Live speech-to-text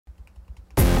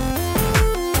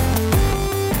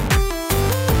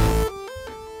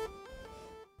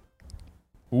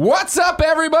What's up,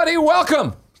 everybody?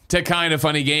 Welcome to Kinda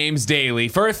Funny Games Daily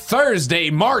for Thursday,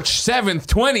 March 7th,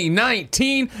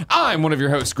 2019. I'm one of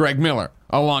your hosts, Greg Miller,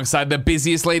 alongside the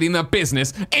busiest lady in the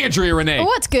business, Andrea Renee.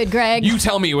 What's good, Greg? You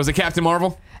tell me, was it Captain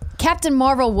Marvel? Captain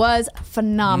Marvel was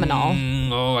phenomenal.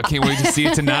 Oh, I can't wait to see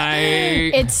it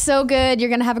tonight. It's so good. You're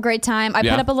going to have a great time. I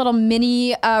put up a little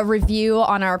mini review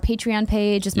on our Patreon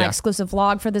page. It's my exclusive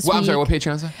vlog for this week. I'm sorry, what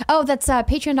Patreon is that? Oh, that's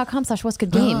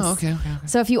patreon.com/what'sgoodgames. Oh, okay.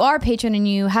 So if you are a patron and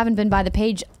you haven't been by the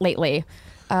page lately,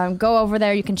 go over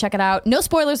there. You can check it out. No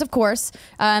spoilers, of course.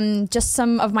 Just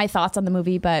some of my thoughts on the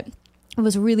movie, but it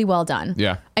was really well done.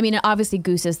 Yeah. I mean, obviously,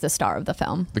 Goose is the star of the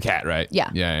film. The cat, right?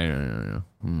 Yeah. Yeah.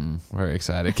 Very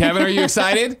excited. Kevin, are you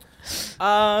excited?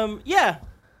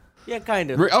 Yeah, kind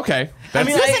of. Okay. I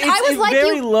mean, Listen, I was it's like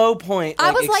very you- low point.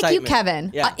 I was like you,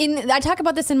 excitement. Kevin. Yeah. I talk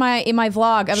about this in my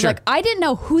vlog. I was like, I didn't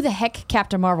know who the heck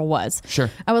Captain Marvel was.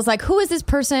 Sure. I was like, who is this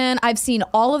person? I've seen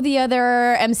all of the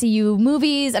other MCU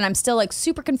movies, and I'm still like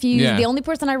super confused. Yeah. The only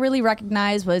person I really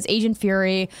recognized was Agent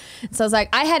Fury. So I was like,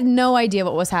 I had no idea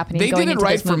what was happening. They going did it into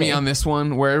right this for me movie. on this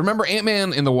one, where remember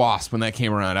Ant-Man and the Wasp when that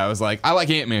came around, I was like, I like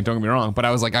Ant-Man, don't get me wrong, but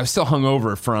I was still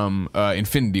hungover from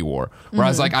Infinity War, where I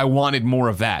was like, I wanted more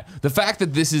of that. The fact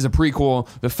that this is a prequel,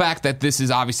 the fact that this is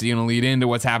obviously going to lead into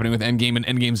what's happening with Endgame, and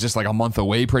Endgame's just like a month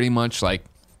away pretty much, like,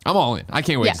 I'm all in. I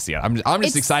can't wait to see it. I'm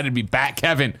just excited to be back,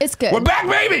 Kevin. It's good. We're back,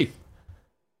 baby!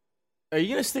 Are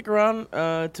you gonna stick around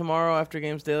tomorrow after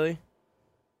Games Daily?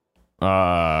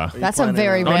 That's a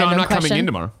very no, random I'm not question. coming in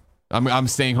tomorrow. I'm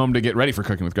staying home to get ready for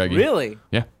Cooking with Greggy. Really?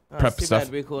 Yeah. Prep Too stuff. bad.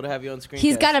 It'd be cool to have you on screen.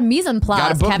 He's got a mise en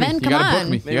place, Kevin. You Come gotta on. book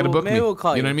me. You gotta book me. maybe we'll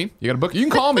call You know you. what I mean? You gotta book. You can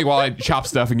call me while I chop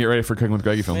stuff and get ready for Cooking with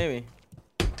Greggy film. Maybe.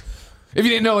 If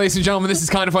you didn't know, ladies and gentlemen, this is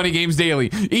Kinda Funny Games Daily.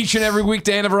 Each and every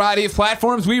weekday on a variety of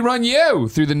platforms, we run you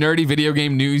through the nerdy video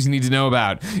game news you need to know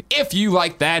about. If you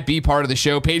like that, be part of the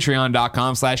show,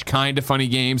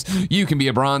 patreon.com/kindafunnygames. You can be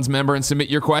a bronze member and submit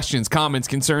your questions, comments,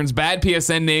 concerns, bad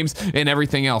PSN names, and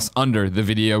everything else under the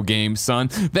video game sun.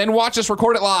 Then watch us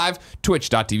record it live,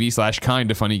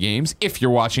 twitch.tv/kindafunnygames. If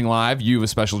you're watching live, you have a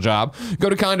special job. Go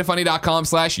to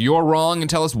kindafunny.com/you're wrong and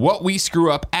tell us what we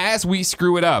screw up as we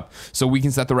screw it up, so we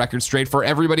can set the record straight for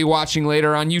everybody watching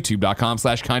later on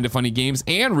youtube.com/kindafunnygames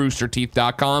and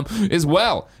roosterteeth.com, as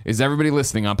well as everybody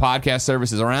listening on podcast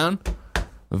services around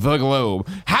the globe.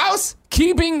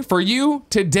 Housekeeping for you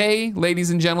today,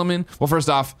 ladies and gentlemen. Well, first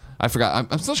off, I forgot.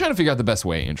 I'm still trying to figure out the best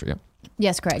way, Andrea.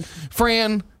 Yes, Greg.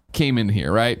 Fran came in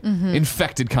here, right?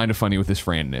 Infected Kinda Funny with his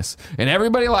Franness. And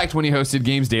everybody liked when he hosted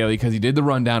Games Daily because he did the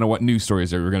rundown of what news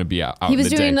stories are going to be out He was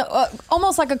in the day. doing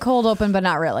almost like a cold open, but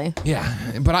not really. Yeah,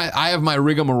 but I have my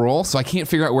rigmarole, so I can't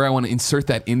figure out where I want to insert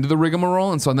that into the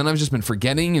rigmarole, and so then I've just been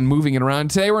forgetting and moving it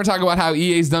around. Today we're going to talk about how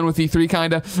EA's done with E3,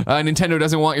 kinda. Nintendo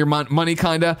doesn't want your money,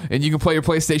 kinda, and you can play your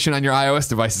PlayStation on your iOS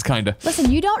devices, kinda.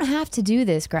 Listen, you don't have to do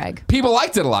this, Greg. People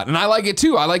liked it a lot, and I like it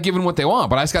too. I like giving what they want,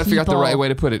 but I just got to figure out the People. right way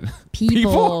to put it.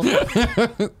 People.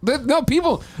 No,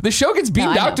 people. The show gets beamed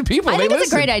I out know. to people. I think They it's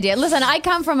listen. a great idea. Listen, I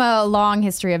come from a long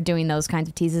history of doing those kinds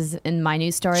of teases in my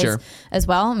news stories Sure. as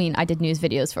well. I mean, I did news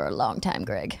videos for a long time,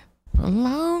 Greg. A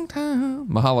long time.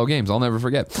 Mahalo Games, I'll never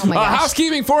forget. Oh my gosh.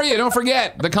 Housekeeping for you. Don't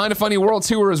forget, the Kinda Funny World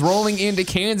Tour is rolling into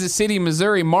Kansas City,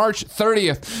 Missouri, March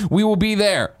 30th. We will be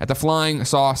there at the Flying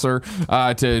Saucer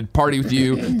to party with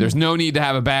you. There's no need to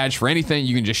have a badge for anything.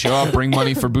 You can just show up, bring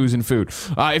money for booze and food.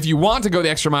 If you want to go the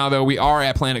extra mile, though, we are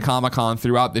at Planet Comic Con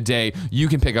throughout the day. You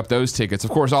can pick up those tickets. Of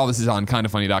course, all this is on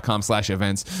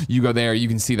kindafunny.com/events. You go there, you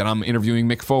can see that I'm interviewing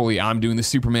Mick Foley. I'm doing the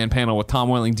Superman panel with Tom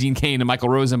Welling, Dean Cain, and Michael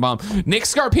Rosenbaum. Nick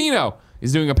Scarpino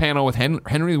is doing a panel with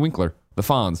Henry Winkler, the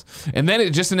Fonz. And then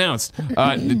it just announced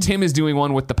Tim is doing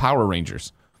one with the Power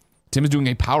Rangers. Tim is doing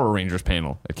a Power Rangers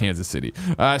panel at Kansas City.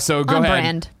 So go On ahead,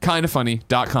 brand.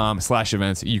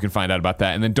 kindafunny.com/events. You can find out about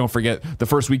that. And then don't forget the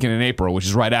first weekend in April, which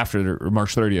is right after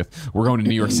March 30th. We're going to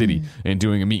New York City and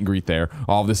doing a meet and greet there.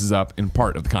 All of this is up in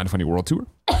part of the Kinda Funny World Tour.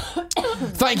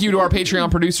 Thank you to our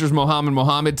Patreon producers,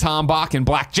 Mohammed, Tom Bach, and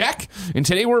Blackjack. And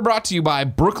today we're brought to you by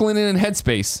Brooklyn and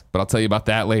Headspace, but I'll tell you about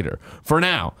that later. For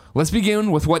now, let's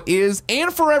begin with what is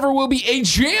and forever will be a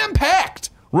jam-packed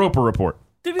Roper Report.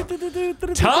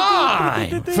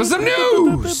 Time for some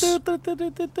news.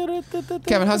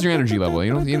 Kevin, how's your energy level?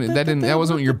 That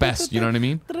wasn't your best. You know what I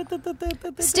mean?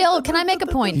 Still, can I make a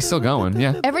point? He's still going.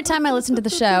 Yeah. Every time I listen to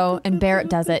the show and Barrett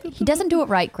does it, he doesn't do it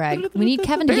right, Greg. We need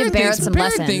Kevin to give Barrett some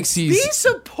lessons. Thinks Be he's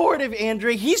supportive,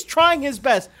 Andre. He's trying his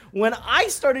best. When I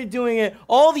started doing it,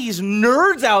 all these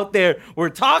nerds out there were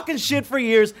talking shit for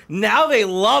years. Now they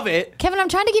love it. Kevin, I'm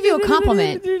trying to give you a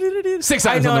compliment. 6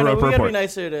 I items know, on the we Roper gotta be Report.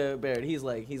 nicer to Barrett. He's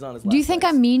like he's on his. Do you think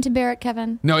I'm mean to Barrett,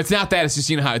 Kevin? No, it's not that. It's just,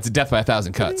 you know how it's a death by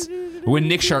 1,000 cuts. When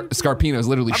Nick Scarpino is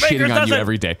literally Baker shitting on does you it.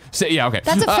 every day. So, yeah, okay.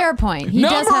 That's a fair point. He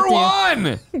does Number have to.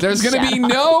 one, there's going to be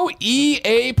no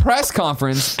EA press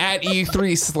conference at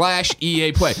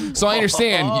E3/EA Play. So I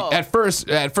understand at first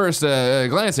glance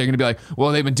they're going to be like,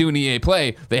 well, they've been doing EA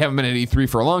Play. They haven't been at E3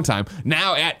 for a long time.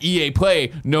 Now at EA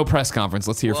Play, no press conference.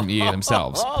 Let's hear from EA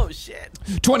themselves. Oh shit!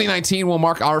 2019 will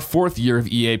mark our 4th year of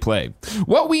EA Play.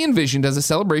 What we envisioned as a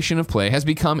celebration of play has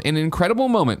become an incredible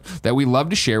moment that we love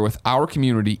to share with our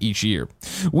community each year.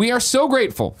 We are so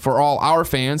grateful for all our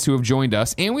fans who have joined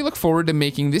us, and we look forward to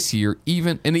making this year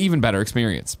an even better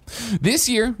experience. This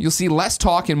year, you'll see less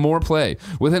talk and more play,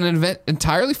 with an event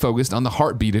entirely focused on the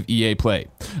heartbeat of EA Play,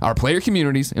 our player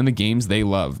communities and the games they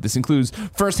love. This includes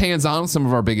first hands-on with some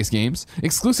of our biggest games,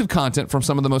 exclusive content from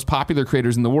some of the most popular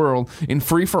creators in the world, and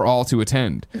free for all to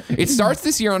attend. It starts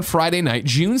this year on Friday night,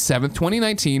 June 7th,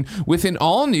 2019, with an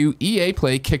all-new EA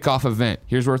Play kickoff event.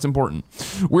 Here's where it's important.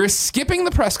 We're skipping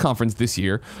the press conference this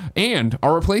year and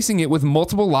are replacing it with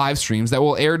multiple live streams that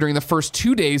will air during the first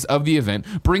 2 days of the event,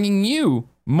 bringing you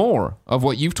more of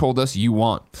what you've told us you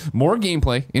want. More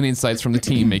gameplay and insights from the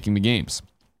team making the games.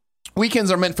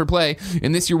 Weekends are meant for play,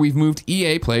 and this year we've moved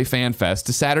EA Play Fan Fest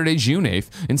to Saturday, June 8th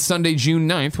and Sunday, June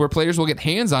 9th, where players will get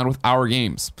hands-on with our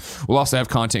games. We'll also have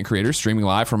content creators streaming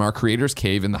live from our Creators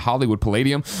Cave in the Hollywood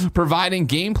Palladium, providing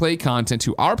gameplay content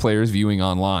to our players viewing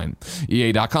online.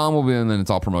 EA.com will be, and then it's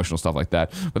all promotional stuff like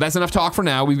that. But that's enough talk for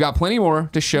now. We've got plenty more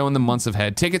to show in the months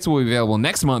ahead. Tickets will be available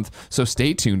next month, so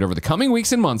stay tuned over the coming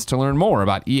weeks and months to learn more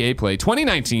about EA Play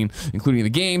 2019, including the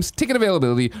games, ticket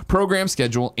availability, program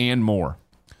schedule, and more.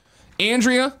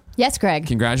 Andrea? Yes, Greg.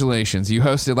 Congratulations. You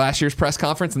hosted last year's press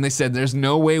conference, and they said there's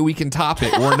no way we can top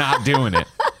it. We're not doing it.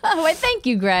 Well, thank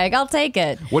you, Greg. I'll take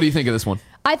it. What do you think of this one?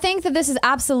 I think that this is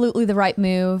absolutely the right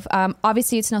move.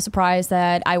 Obviously, it's no surprise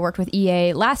that I worked with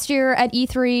EA last year at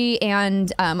E3,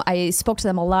 and I spoke to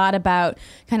them a lot about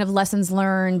kind of lessons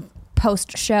learned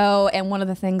post-show, and one of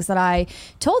the things that I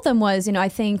told them was, I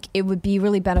think it would be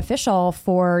really beneficial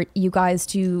for you guys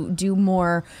to do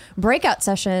more breakout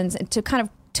sessions to kind of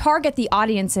target the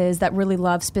audiences that really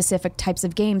love specific types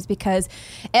of games, because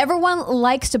everyone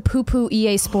likes to poo-poo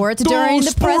EA Sports during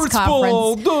the press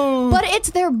conference. But it's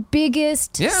their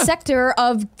biggest sector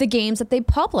of the games that they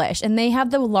publish, and they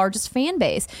have the largest fan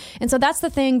base. And so that's the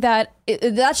thing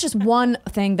that's just one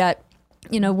thing that,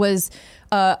 was,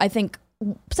 I think,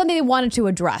 something they wanted to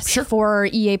address for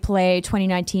EA Play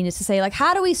 2019 is to say, like,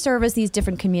 how do we service these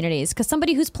different communities? Because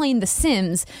somebody who's playing The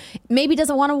Sims maybe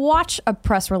doesn't want to watch a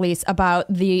press release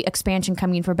about the expansion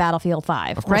coming for Battlefield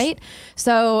 5, right?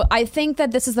 So I think that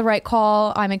this is the right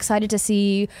call. I'm excited to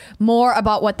see more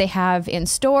about what they have in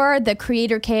store. The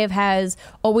Creator Cave has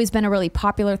always been a really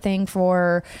popular thing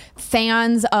for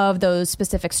fans of those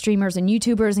specific streamers and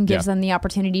YouTubers, and gives them the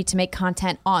opportunity to make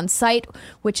content on site,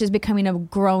 which is becoming a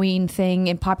growing thing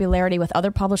in popularity with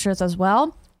other publishers as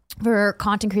well, for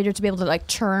content creators to be able to like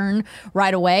churn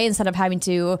right away instead of having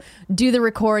to do the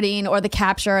recording or the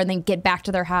capture and then get back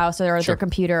to their house or their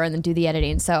computer and then do the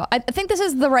editing. So I think this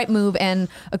is the right move and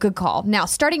a good call. Now,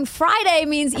 starting Friday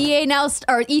means E3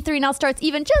 now starts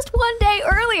even just one day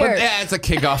earlier. But it's a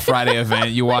kickoff Friday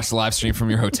event. You watch the live stream from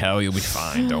your hotel, you'll be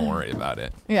fine. Don't worry about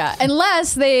it. Yeah,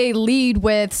 unless they lead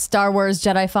with Star Wars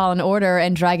Jedi Fallen Order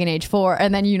and Dragon Age 4,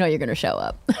 and then you're going to show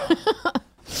up.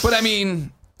 But I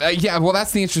mean, well,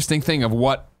 that's the interesting thing of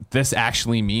what this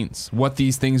actually means, what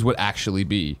these things would actually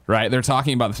be, right? They're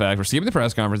talking about the fact we're skipping the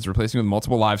press conference, replacing it with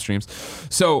multiple live streams.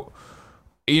 So,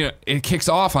 it kicks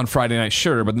off on Friday night,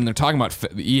 sure, but then they're talking about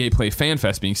the EA Play Fan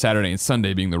Fest being Saturday and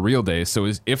Sunday being the real days.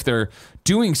 So if they're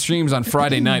doing streams on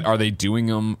Friday night, are they doing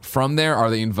them from there? Are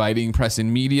they inviting press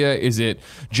and media? Is it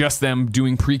just them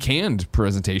doing pre-canned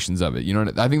presentations of it?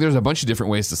 I think there's a bunch of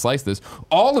different ways to slice this,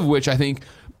 all of which I think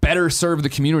better serve the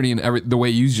community in the way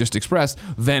you just expressed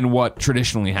than what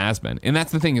traditionally has been. And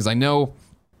that's the thing is, I know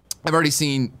I've already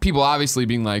seen people obviously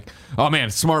being like, oh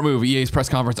man, smart move, EA's press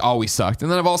conference always sucked.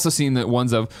 And then I've also seen the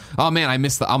ones of, oh man, I'm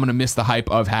going to miss the hype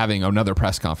of having another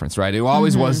press conference, right? It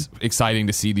always was exciting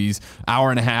to see these hour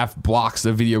and a half blocks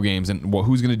of video games and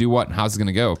who's going to do what and how's it going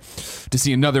to go. To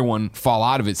see another one fall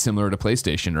out of it similar to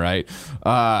PlayStation, right?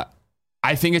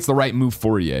 I think it's the right move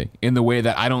for EA in the way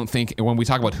that I don't think when we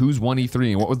talk about who's won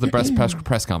E3 and what was the best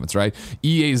press conference, right?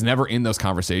 EA is never in those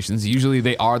conversations. Usually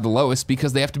they are the lowest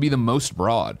because they have to be the most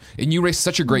broad. And you raise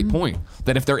such a great point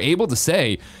that if they're able to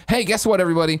say, hey, guess what,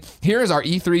 everybody? Here is our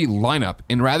E3 lineup.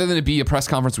 And rather than it be a press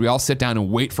conference, we all sit down and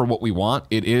wait for what we want.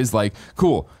 It is like,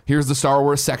 cool, here's the Star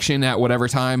Wars section at whatever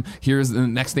time. Here's the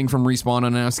next thing from Respawn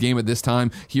announced game at this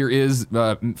time. Here is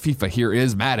FIFA. Here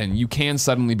is Madden. You can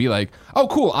suddenly be like, oh,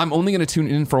 cool, I'm only going to tune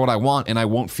in for what I want, and I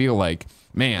won't feel like,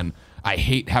 man, I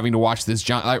hate having to watch this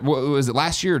giant. Was it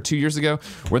last year or 2 years ago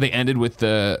where they ended with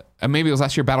the maybe it was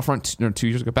last year Battlefront, no, 2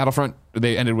 years ago Battlefront.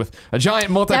 They ended with a giant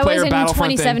multiplayer that was in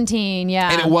Battlefront 2017,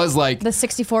 yeah, and it was like the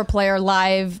 64-player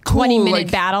live cool, 20-minute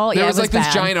like, battle. There yeah, was it like bad.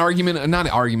 this giant argument, not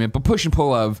an argument, but push and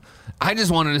pull of, I just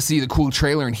wanted to see the cool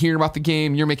trailer and hear about the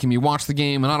game. You're making me watch the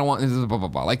game, and I don't want blah blah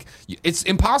blah. Like it's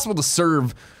impossible to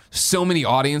serve so many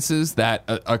audiences that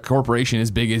a corporation as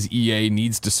big as EA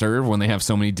needs to serve when they have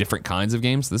so many different kinds of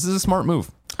games. This is a smart move.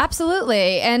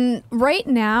 Absolutely. And right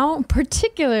now,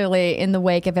 particularly in the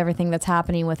wake of everything that's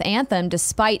happening with Anthem,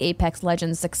 despite Apex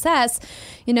Legends' success,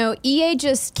 EA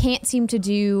just can't seem to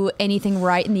do anything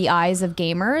right in the eyes of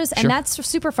gamers. And that's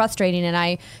super frustrating. And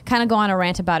I kind of go on a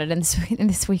rant about it in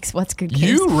this week's What's Good Games.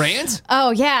 You rant?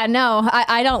 Oh, yeah. No,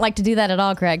 I don't like to do that at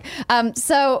all, Greg.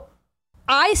 So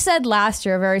I said last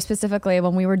year, very specifically,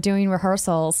 when we were doing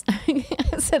rehearsals, I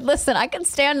said, listen, I can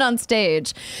stand on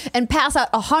stage and pass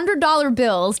out $100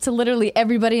 bills to literally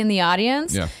everybody in the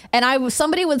audience. Yeah. And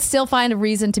somebody would still find a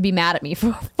reason to be mad at me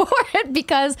for it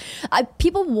because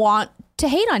people want to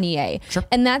hate on EA. Sure.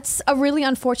 And that's a really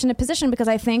unfortunate position because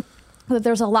I think that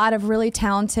there's a lot of really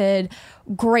talented,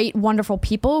 great, wonderful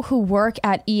people who work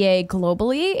at EA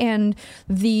globally, and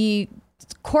the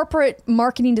corporate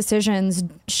marketing decisions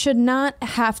should not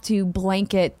have to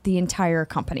blanket the entire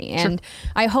company. And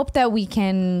I hope that we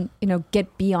can,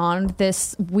 get beyond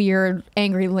this weird,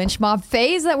 angry lynch mob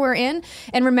phase that we're in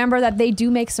and remember that they do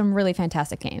make some really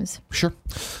fantastic games. Sure.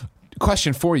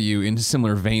 Question for you in a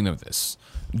similar vein of this.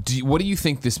 What do you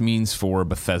think this means for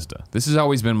Bethesda? This has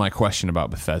always been my question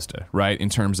about Bethesda, right? In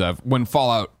terms of when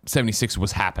Fallout 76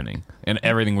 was happening and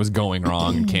everything was going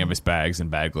wrong, and canvas bags and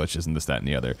bad glitches and this, that, and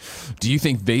the other. Do you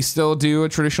think they still do a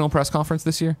traditional press conference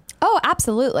this year? Oh,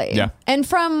 absolutely. Yeah. And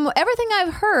from everything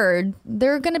I've heard,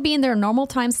 they're going to be in their normal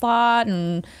time slot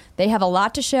and they have a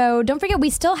lot to show. Don't forget, we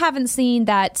still haven't seen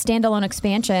that standalone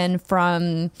expansion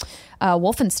from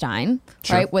Wolfenstein,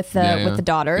 right? With the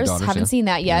daughters. Haven't seen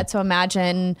that yet. So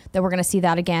imagine that we're going to see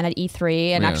that again at E3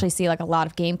 and actually see like a lot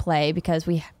of gameplay because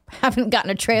we haven't gotten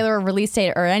a trailer or release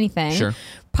date or anything. Sure.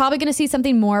 Probably going to see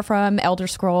something more from Elder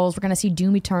Scrolls. We're going to see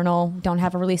Doom Eternal. Don't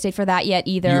have a release date for that yet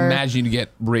either. You imagine you get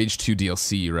Rage 2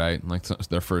 DLC, right? Like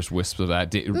their first wisp of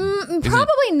that.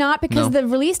 Probably not because the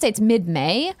release date's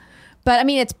mid-May. But I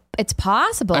mean, it's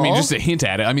possible. I mean, just a hint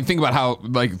at it. I mean, think about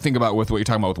with what you're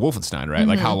talking about with Wolfenstein, right?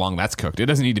 Like how long that's cooked. It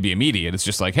doesn't need to be immediate. It's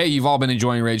just like, hey, you've all been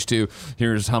enjoying Rage 2.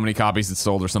 Here's how many copies it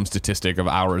sold or some statistic of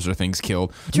hours or things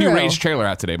killed. True. New Rage trailer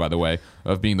out today, by the way,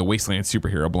 of being the wasteland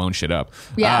superhero blowing shit up.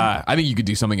 Yeah. I think you could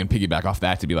do something and piggyback off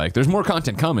that to be like, there's more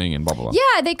content coming and blah, blah, blah.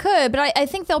 Yeah, they could. But I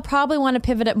think they'll probably want to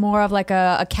pivot it more of like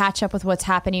a catch up with what's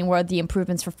happening, where the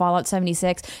improvements for Fallout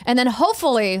 76. And then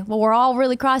hopefully, what we're all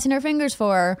really crossing our fingers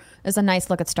for is a nice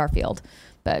look at Starfield.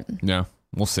 But yeah,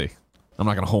 we'll see. I'm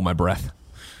not going to hold my breath.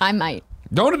 I might.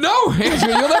 Don't know,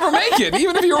 Andrea. You'll never make it,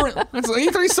 even if you're.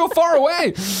 E3's so far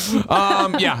away.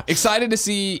 Yeah, excited to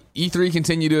see E3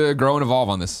 continue to grow and evolve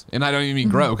on this. And I don't even mean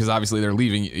grow because obviously they're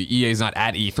leaving. EA's not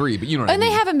at E3, but you know what I mean. And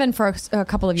they haven't been for a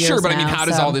couple of years. Sure, but now, I mean, how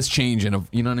does all this change? And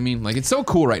you know what I mean? Like, it's so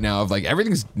cool right now. Of like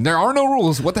everything's there are no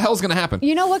rules. What the hell's going to happen?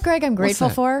 You know what, Greg? I'm grateful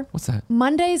for. What's that?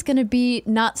 Monday's going to be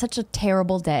not such a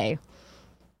terrible day.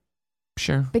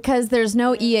 Sure. Because there's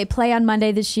no EA Play on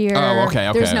Monday this year. Oh,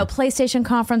 okay. There's no PlayStation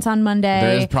conference on Monday.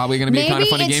 There's probably going to be a Kind of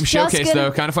Funny Game Showcase,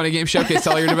 though. Kind of Funny Game Showcase.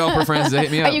 Tell your developer friends to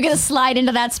hit me up. Are you going to slide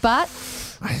into that spot?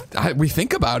 We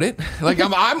think about it. Like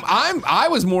I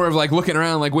was more of like looking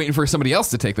around, like waiting for somebody else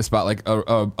to take the spot, like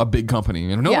a big company.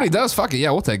 And if nobody does, fuck it.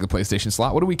 Yeah, we'll take the PlayStation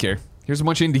slot. What do we care? Here's a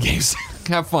bunch of indie games.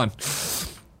 Have fun.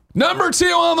 Number 2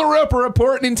 on the Roper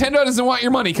Report. Nintendo doesn't want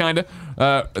your money, kinda.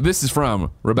 This is from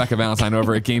Rebecca Valentine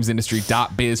over at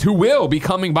GamesIndustry.biz, who will be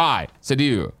coming by to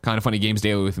do Kind of Funny Games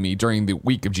Daily with me during the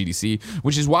week of GDC,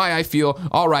 which is why I feel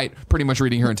all right pretty much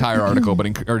reading her entire article, but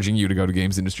encouraging you to go to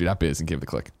GamesIndustry.biz and give it a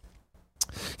click.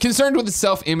 Concerned with its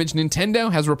self-image,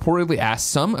 Nintendo has reportedly asked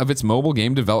some of its mobile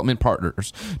game development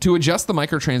partners to adjust the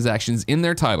microtransactions in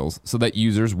their titles so that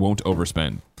users won't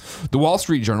overspend. The Wall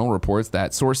Street Journal reports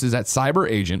that sources at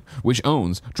CyberAgent, which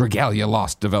owns Dragalia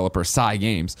Lost developer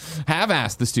Cygames, have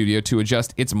asked the studio to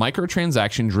adjust its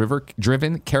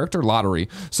microtransaction-driven character lottery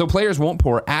so players won't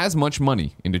pour as much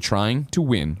money into trying to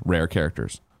win rare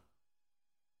characters.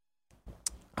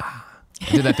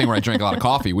 I did that thing where I drank a lot of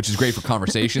coffee, which is great for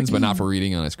conversations, but not for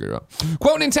reading, and I screwed it up.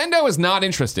 Quote, Nintendo is not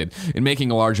interested in making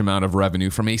a large amount of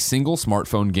revenue from a single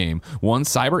smartphone game, one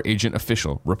CyberAgent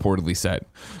official reportedly said.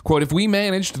 Quote, if we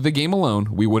managed the game alone,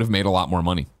 we would have made a lot more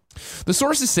money. The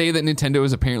sources say that Nintendo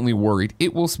is apparently worried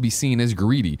it will be seen as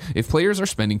greedy if players are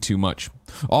spending too much.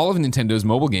 All of Nintendo's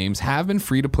mobile games have been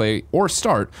free to play or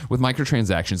start with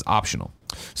microtransactions optional.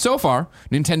 So far,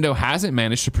 Nintendo hasn't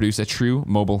managed to produce a true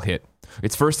mobile hit.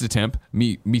 Its first attempt,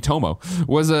 Miitomo,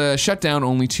 was shut down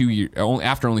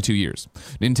after only 2 years.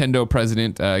 Nintendo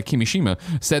president Kimishima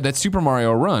said that Super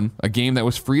Mario Run, a game that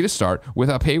was free to start with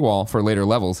a paywall for later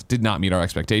levels, did not meet our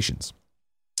expectations.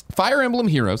 Fire Emblem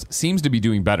Heroes seems to be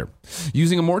doing better.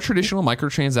 Using a more traditional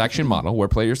microtransaction model where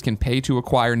players can pay to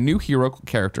acquire new hero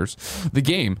characters, the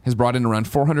game has brought in around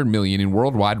 $400 million in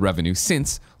worldwide revenue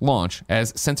since launch,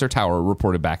 as Sensor Tower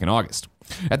reported back in August.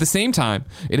 At the same time,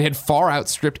 it had far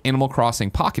outstripped Animal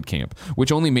Crossing Pocket Camp,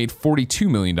 which only made $42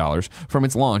 million from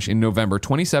its launch in November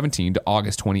 2017 to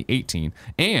August 2018,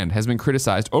 and has been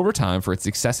criticized over time for its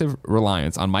excessive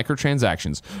reliance on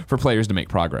microtransactions for players to make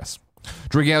progress.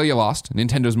 Dragalia Lost,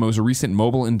 Nintendo's most recent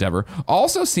mobile endeavor,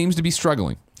 also seems to be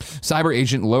struggling.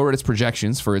 CyberAgent lowered its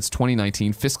projections for its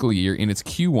 2019 fiscal year in its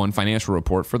Q1 financial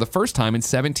report for the first time in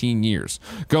 17 years,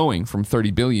 going from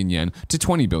 30 billion yen to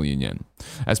 20 billion yen.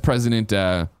 As President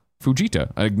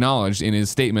Fujita acknowledged in his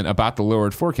statement about the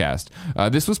lowered forecast,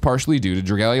 this was partially due to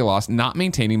Dragalia Lost not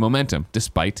maintaining momentum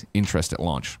despite interest at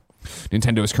launch.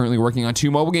 Nintendo is currently working on 2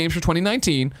 mobile games for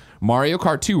 2019, Mario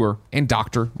Kart Tour and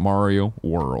Dr. Mario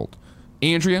World.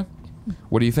 Andrea,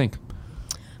 what do you think?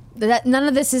 None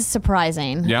of this is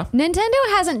surprising. Yeah? Nintendo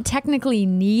hasn't technically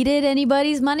needed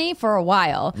anybody's money for a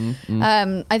while.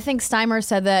 I think Steimer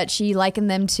said that she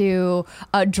likened them to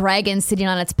a dragon sitting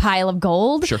on its pile of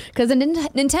gold. Sure. Because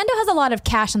Nintendo has a lot of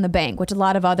cash in the bank, which a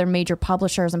lot of other major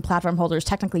publishers and platform holders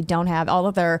technically don't have. All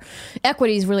of their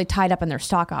equity is really tied up in their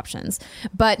stock options.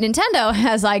 But Nintendo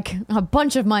has like a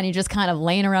bunch of money just kind of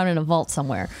laying around in a vault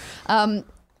somewhere.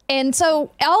 And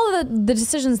so all of the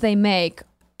decisions they make,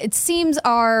 it seems,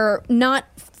 are not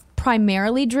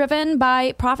primarily driven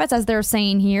by profits, as they're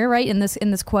saying here, right, in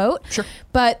this quote. Sure.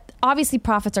 But obviously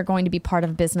profits are going to be part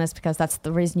of business because that's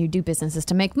the reason you do business, is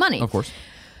to make money. Of course.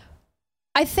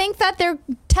 I think that they're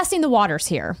testing the waters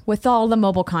here with all the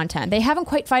mobile content. They haven't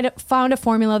quite found a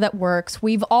formula that works.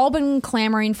 We've all been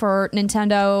clamoring for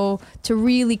Nintendo to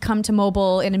really come to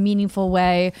mobile in a meaningful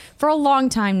way for a long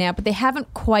time now, but they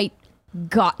haven't quite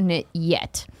gotten it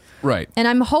yet. Right. And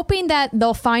I'm hoping that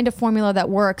they'll find a formula that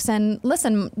works. And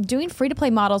listen, doing free-to-play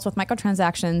models with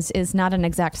microtransactions is not an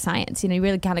exact science. You know, you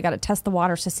really kind of got to test the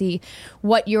waters to see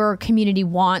what your community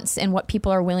wants and what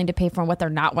people are willing to pay for and what they're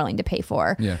not willing to pay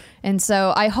for. Yeah. And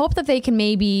so I hope that they can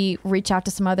maybe reach out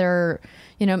to some other,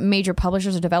 major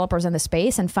publishers or developers in the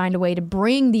space and find a way to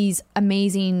bring these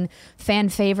amazing fan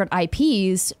favorite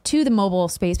IPs to the mobile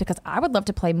space, because I would love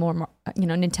to play more,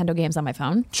 Nintendo games on my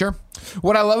phone. Sure.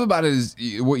 What I love about it is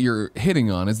what you're hitting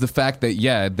on is the fact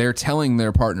that, they're telling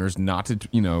their partners not to,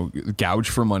 gouge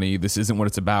for money. This isn't what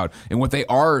it's about. And what they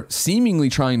are seemingly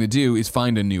trying to do is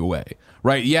find a new way,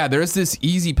 right? Yeah, there's this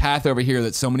easy path over here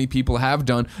that so many people have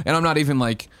done. And I'm not even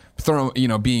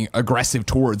being aggressive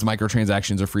towards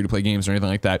microtransactions or free-to-play games or anything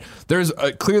like that. There's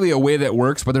clearly a way that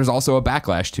works, but there's also a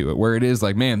backlash to it where it is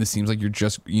like, man, this seems like you're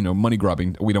just, money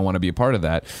grubbing. We don't want to be a part of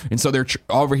that. And so they're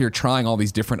over here trying all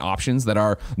these different options that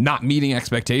are not meeting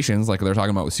expectations, like they're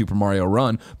talking about with Super Mario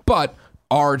Run, but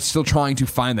are still trying to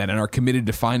find that and are committed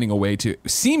to finding a way to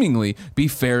seemingly be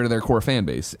fair to their core fan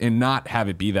base and not have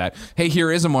it be that, hey, here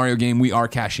is a Mario game, we are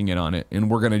cashing in on it, and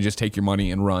we're going to just take your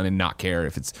money and run and not care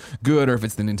if it's good or if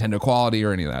it's the Nintendo quality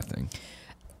or any of that thing.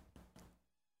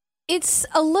 It's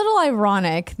a little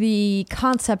ironic, the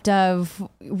concept of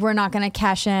we're not going to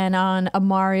cash in on a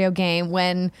Mario game,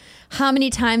 when how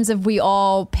many times have we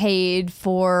all paid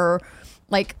for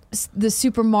like the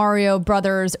Super Mario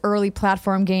Brothers early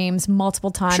platform games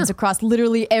multiple times across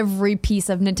literally every piece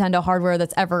of Nintendo hardware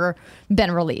that's ever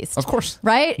been released. Of course.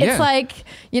 Right? Yeah. It's like,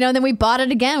 then we bought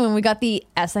it again when we got the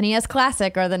SNES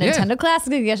Classic or the Nintendo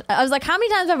Classic. I was like, how many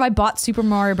times have I bought Super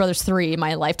Mario Brothers 3 in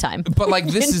my lifetime? But like,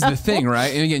 this is the thing,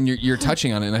 right? And again, you're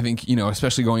touching on it. And I think,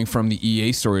 especially going from the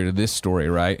EA story to this story,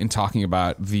 right? And talking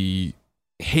about the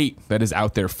hate that is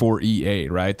out there for EA,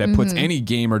 right? That puts any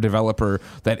game or developer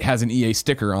that has an EA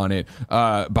sticker on it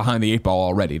behind the 8 ball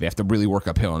already. They have to really work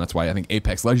uphill, and that's why I think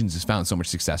Apex Legends has found so much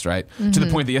success, right? To the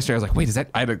point that yesterday I was like, wait, is that?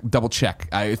 I had to double check.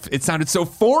 It sounded so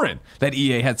foreign that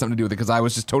EA had something to do with it because I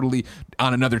was just totally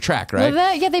on another track, right?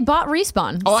 Well, they bought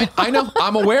Respawn. Oh, I know.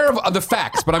 I'm aware of the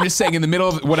facts, but I'm just saying in the middle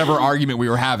of whatever argument we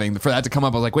were having, for that to come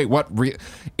up, I was like, wait, what?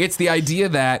 It's the idea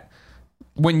that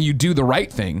when you do the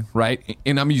right thing, right,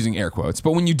 and I'm using air quotes,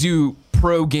 but when you do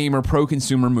pro gamer, pro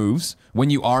consumer moves, when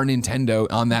you are Nintendo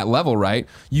on that level, right,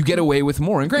 you get away with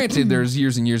more. And granted, there's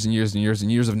years and years and years and years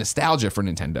and years of nostalgia for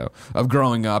Nintendo, of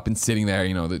growing up and sitting there,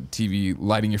 the TV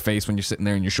lighting your face when you're sitting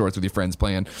there in your shorts with your friends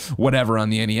playing whatever on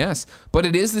the NES. But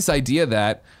it is this idea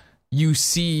that you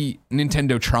see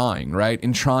Nintendo trying, right?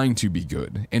 And trying to be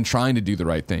good and trying to do the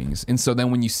right things. And so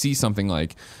then when you see something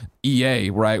like EA,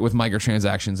 right, with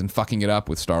microtransactions and fucking it up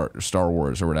with Star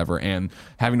Wars or whatever, and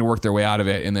having to work their way out of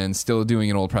it, and then still doing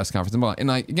an old press conference.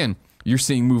 And again, you're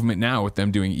seeing movement now with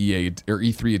them doing EA or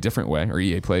E3 a different way, or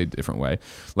EA Play a different way.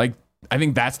 Like, I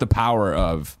think that's the power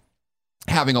of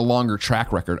having a longer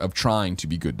track record of trying to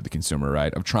be good to the consumer,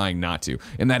 right? Of trying not to.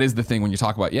 And that is the thing when you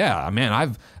talk about, yeah,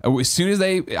 man, as soon as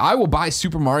I will buy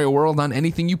Super Mario World on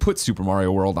anything you put Super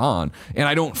Mario World on. And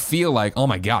I don't feel like, oh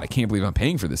my God, I can't believe I'm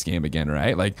paying for this game again,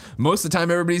 right? Like, most of the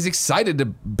time everybody's excited to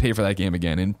pay for that game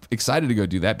again and excited to go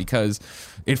do that because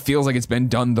it feels like it's been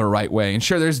done the right way. And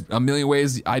sure, there's a million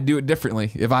ways I'd do it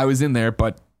differently if I was in there,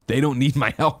 but they don't need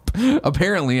my help,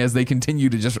 apparently, as they continue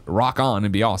to just rock on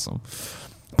and be awesome.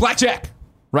 Blackjack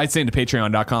writes into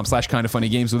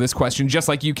patreon.com/kindoffunnygames with this question, just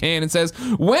like you can, and says,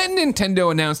 when Nintendo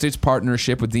announced its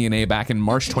partnership with DNA back in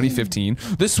March 2015,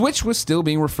 the Switch was still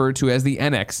being referred to as the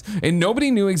NX, and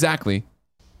nobody knew exactly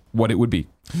what it would be.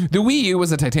 The Wii U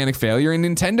was a titanic failure, and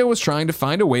Nintendo was trying to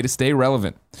find a way to stay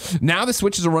relevant. Now the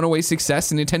Switch is a runaway success,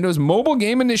 and Nintendo's mobile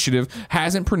game initiative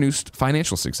hasn't produced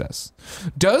financial success.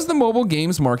 Does the mobile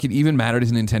games market even matter to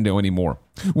Nintendo anymore?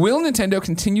 Will Nintendo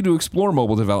continue to explore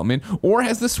mobile development, or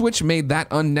has the Switch made that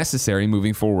unnecessary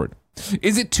moving forward?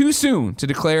 Is it too soon to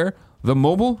declare the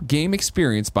mobile game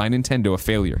experience by Nintendo a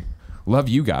failure? Love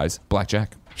you guys,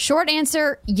 Blackjack. Short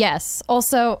answer, yes.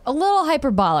 Also, a little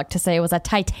hyperbolic to say it was a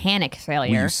titanic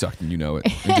failure. Well, you sucked and you know it.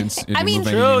 I mean,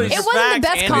 True, it wasn't the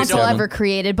best console ever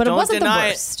created, but it wasn't the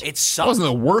worst. It sucked. It wasn't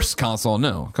the worst console,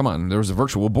 no. Come on, there was a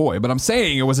Virtual Boy, but I'm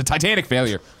saying it was a titanic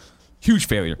failure. Huge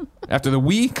failure. After the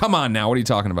Wii, come on now, what are you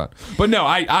talking about? But no,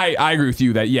 I agree with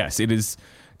you that yes, it is.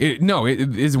 It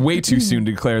is way too soon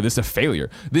to declare this a failure.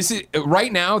 This is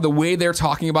right now, the way they're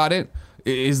talking about it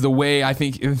is the way I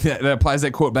think that applies that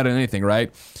quote better than anything,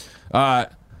 right?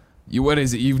 What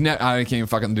is it? I can't even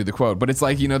fucking do the quote, but it's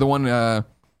like, the one,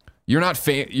 you're not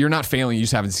failing, you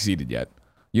just haven't succeeded yet.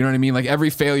 You know what I mean? Like, every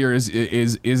failure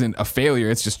isn't a failure.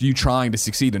 It's just you trying to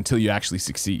succeed until you actually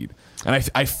succeed. And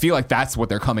I feel like that's what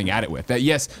they're coming at it with. That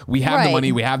yes, we have the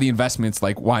money, we have the investments.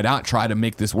 Like, why not try to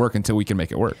make this work until we can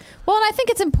make it work? Well, and I think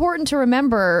it's important to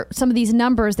remember some of these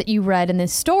numbers that you read in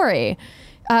this story.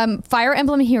 Fire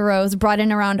Emblem Heroes brought in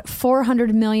around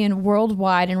 $400 million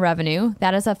worldwide in revenue.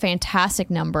 That is a fantastic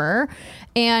number.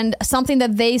 And something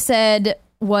that they said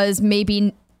was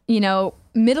maybe,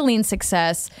 middling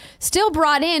success still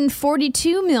brought in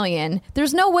 $42 million.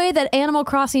 There's no way that Animal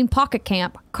Crossing Pocket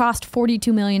Camp cost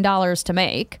 $42 million to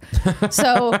make.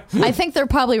 So I think they're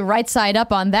probably right side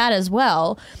up on that as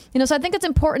well. So I think it's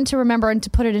important to remember and to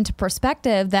put it into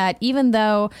perspective that even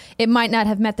though it might not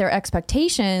have met their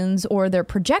expectations or their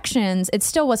projections, it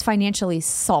still was financially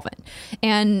solvent.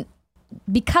 And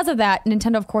because of that,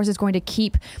 Nintendo, of course, is going to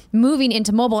keep moving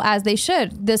into mobile as they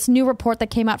should. This new report that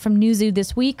came out from Newzoo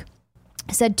this week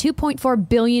said 2.4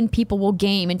 billion people will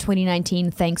game in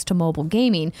 2019 thanks to mobile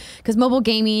gaming, because mobile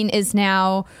gaming is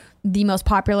now the most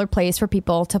popular place for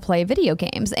people to play video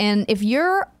games. And if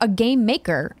you're a game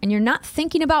maker and you're not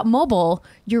thinking about mobile,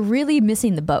 you're really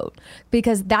missing the boat,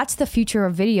 because that's the future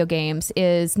of video games,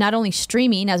 is not only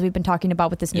streaming, as we've been talking about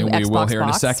with this new Xbox will here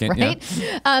box, in a second, right?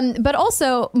 Yeah. But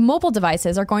also mobile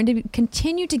devices are going to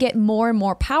continue to get more and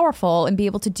more powerful and be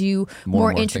able to do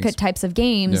more intricate things. Types of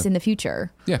games in the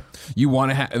future. Yeah. You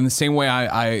want to have, in the same way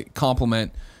I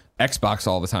compliment Xbox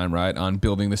all the time, right, on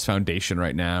building this foundation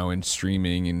right now and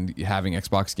streaming and having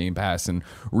Xbox Game Pass and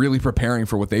really preparing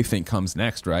for what they think comes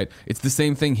next, right? It's the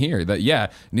same thing here, that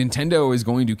Nintendo is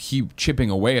going to keep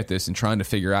chipping away at this and trying to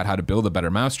figure out how to build a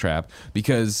better mousetrap,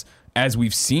 because as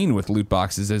we've seen with loot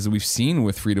boxes, as we've seen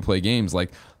with free-to-play games,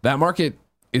 like, that market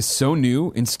is so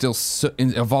new and still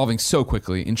evolving so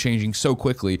quickly and changing so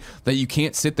quickly that you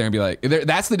can't sit there and be like,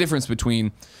 that's the difference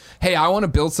between, hey, I want to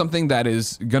build something that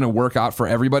is going to work out for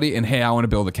everybody, and hey, I want to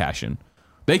build a cash-in.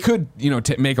 They could,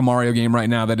 make a Mario game right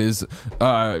now that is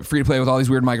free to play with all these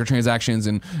weird microtransactions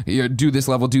and do this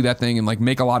level, do that thing, and like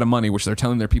make a lot of money, which they're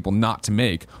telling their people not to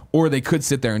make. Or they could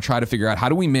sit there and try to figure out how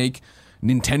do we make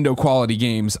Nintendo quality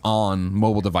games on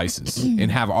mobile devices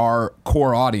and have our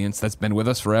core audience that's been with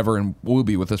us forever and will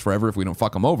be with us forever if we don't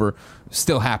fuck them over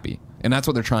still happy. And that's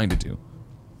what they're trying to do.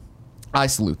 I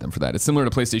salute them for that. It's similar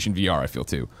to PlayStation VR, I feel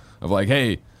too, of like,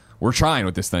 hey, we're trying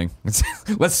with this thing.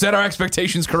 Let's set our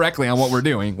expectations correctly on what we're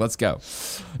doing. Let's go.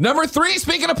 Number 3,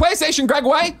 speaking of PlayStation, Greg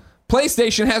Way,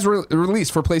 PlayStation has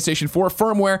released for PlayStation 4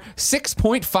 firmware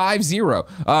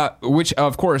 6.50, which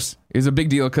of course is a big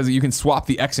deal because you can swap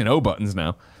the X and O buttons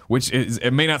now, which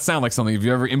it may not sound like something if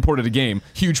you ever imported a game,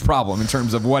 huge problem in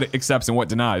terms of what it accepts and what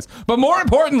denies. But more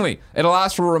importantly, it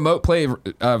allows for remote play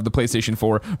of the PlayStation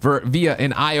 4 via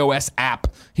an iOS app.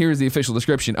 Here's the official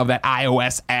description of that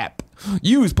iOS app.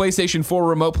 Use PlayStation 4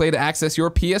 Remote Play to access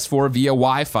your PS4 via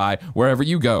Wi-Fi wherever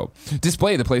you go.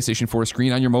 Display the PlayStation 4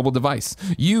 screen on your mobile device.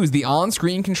 Use the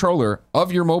on-screen controller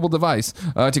of your mobile device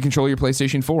to control your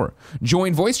PlayStation 4.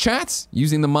 Join voice chats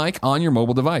using the mic on your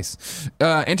mobile device.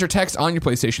 Enter text on your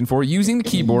PlayStation 4 using the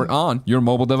keyboard on your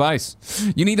mobile device.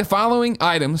 You need the following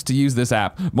items to use this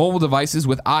app. Mobile devices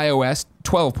with iOS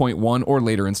 12.1 or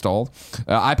later installed,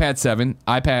 iPhone 7,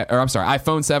 iPad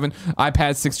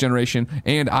 6th generation,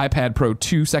 and iPad Pro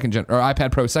 2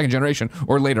 iPad Pro 2nd generation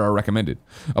or later are recommended.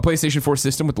 A PlayStation 4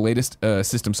 system with the latest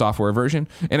system software version,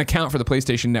 an account for the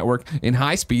PlayStation Network, and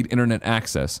high-speed internet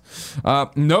access.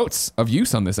 Notes of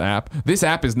use on this app. This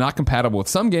app is not compatible with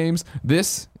some games.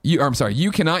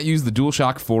 You cannot use the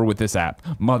DualShock 4 with this app,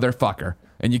 motherfucker.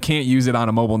 And you can't use it on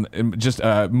a mobile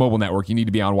network. You need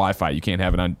to be on Wi-Fi. You can't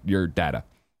have it on your data.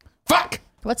 Fuck!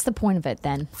 What's the point of it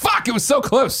then? Fuck! It was so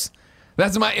close.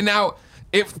 God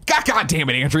damn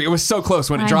it, Andrew! It was so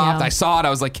close when it dropped. Know. I saw it. I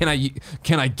was like, can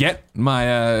I get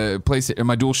my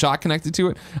my DualShock connected to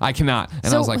it? I cannot.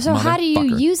 And I was like, so how do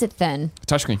you use it then?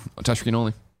 Touchscreen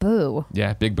only. Boo.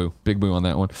 Yeah, big boo on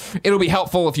that one. It'll be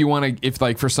helpful if you want to. If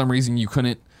like for some reason you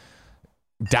couldn't.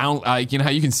 How you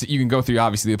can go through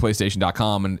obviously the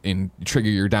PlayStation.com and trigger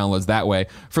your downloads that way.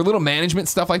 For little management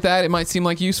stuff like that, it might seem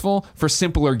like useful. For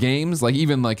simpler games, like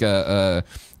even like a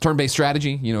turn-based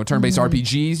strategy, turn-based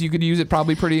RPGs, you could use it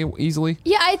probably pretty easily.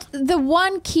 Yeah, the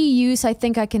one key use I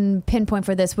think I can pinpoint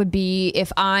for this would be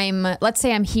if let's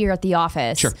say I'm here at the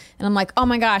office, sure, and I'm like, oh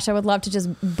my gosh, I would love to just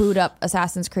boot up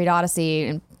Assassin's Creed Odyssey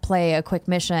and play a quick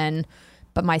mission.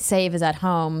 But my save is at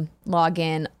home. Log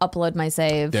in, upload my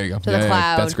save there you go. to the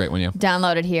cloud. That's a great one, yeah.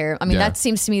 Download it here. I mean, that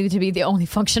seems to me to be the only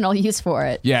functional use for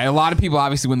it. Yeah, a lot of people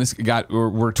obviously when this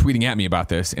were tweeting at me about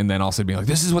this and then also being like,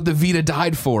 this is what the Vita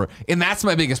died for. And that's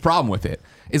my biggest problem with it.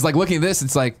 Is like looking at this,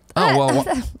 it's like, oh, well,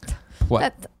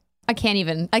 what? I can't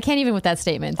even with that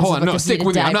statement. Hold on, no, stick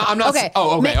with me. I'm not. Okay.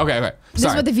 Oh, okay. Sorry. This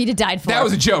is what the Vita died for. That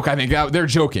was a joke. I think they're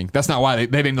joking. That's not why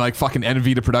they didn't like fucking end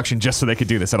Vita production just so they could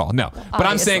do this at all. No, but obviously.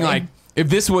 I'm saying like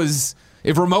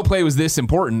if remote play was this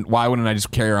important, why wouldn't I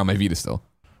just carry around my Vita still,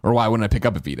 or why wouldn't I pick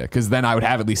up a Vita? Because then I would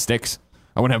have at least sticks.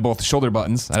 I wouldn't have both the shoulder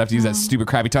buttons. I'd have to use that stupid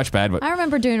crappy touchpad. But I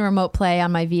remember doing remote play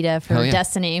on my Vita for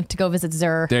Destiny to go visit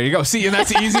Xur. There you go. See, and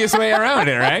that's the easiest way around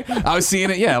it, right? I was seeing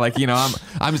it. Yeah, like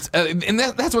and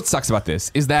that's what sucks about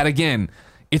this is that again,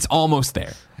 it's almost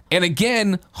there, and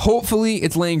again, hopefully,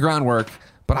 it's laying groundwork.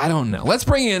 But I don't know. Let's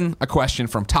bring in a question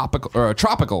from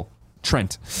Tropical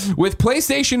Trent. With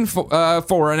PlayStation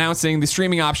 4 announcing the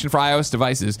streaming option for iOS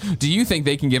devices, do you think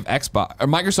they can give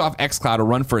Microsoft xCloud a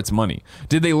run for its money?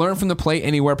 Did they learn from the Play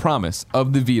Anywhere promise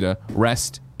of the Vita?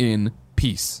 Rest in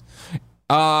peace.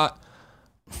 I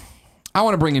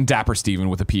want to bring in Dapper Steven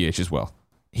with a PH as well.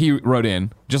 He wrote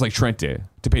in, just like Trent did,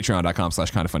 to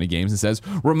patreon.com/kindoffunnygames and says,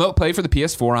 remote play for the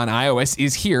PS4 on iOS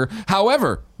is here.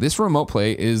 However, this remote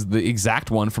play is the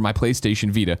exact one for my PlayStation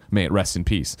Vita. May it rest in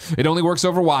peace. It only works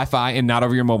over Wi-Fi and not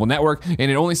over your mobile network, and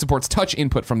it only supports touch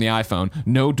input from the iPhone.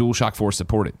 No DualShock 4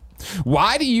 supported.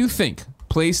 Why do you think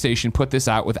PlayStation put this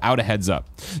out without a heads up?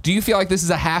 Do you feel like this is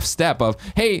a half step of,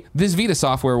 hey, this Vita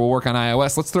software will work on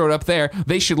iOS, let's throw it up there,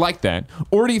 they should like that?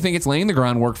 Or do you think it's laying the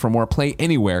groundwork for more Play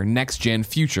Anywhere, next gen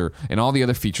future, and all the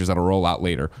other features that'll roll out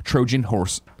later? Trojan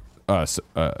horse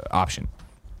option.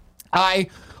 I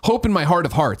hope in my heart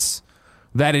of hearts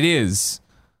that it is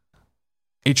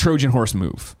a Trojan horse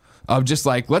move. Of just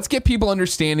like, let's get people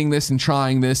understanding this and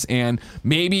trying this, and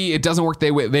maybe it doesn't work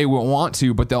they will want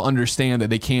to, but they'll understand that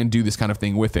they can do this kind of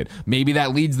thing with it. Maybe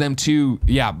that leads them to,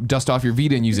 dust off your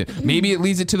Vita and use it. Maybe it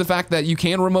leads it to the fact that you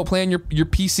can remote play on your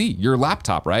PC, your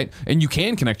laptop, right? And you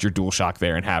can connect your DualShock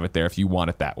there and have it there if you want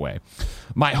it that way.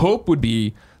 My hope would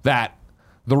be that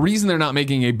the reason they're not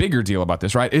making a bigger deal about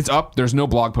this, right? It's up. There's no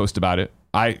blog post about it.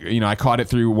 I caught it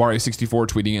through Wario64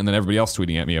 tweeting and then everybody else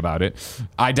tweeting at me about it.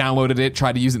 I downloaded it,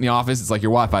 tried to use it in the office. It's like,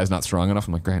 your Wi-Fi is not strong enough.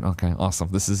 I'm like, great, okay, awesome.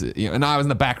 This is it. And I was in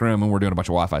the back room and we're doing a bunch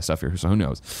of Wi-Fi stuff here, so who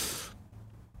knows?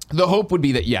 The hope would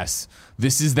be that, yes,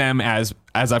 this is them, as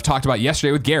I've talked about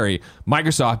yesterday with Gary,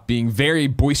 Microsoft being very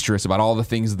boisterous about all the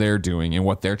things they're doing and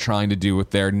what they're trying to do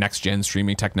with their next-gen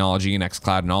streaming technology and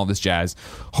xCloud and all this jazz.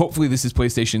 Hopefully this is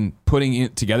PlayStation putting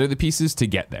together the pieces to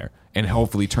get there and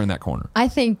hopefully turn that corner. I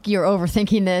think you're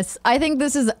overthinking this. I think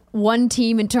this is one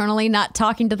team internally not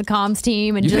talking to the comms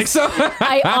team. And you think so?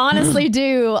 I honestly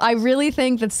do. I really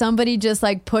think that somebody just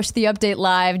like pushed the update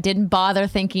live, didn't bother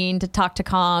thinking to talk to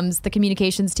comms, the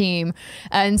communications team.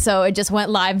 And so it just went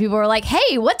live. People were like,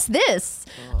 hey, what's this?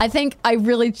 I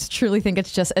really truly think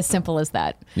it's just as simple as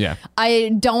that. Yeah.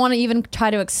 I don't want to even try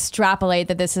to extrapolate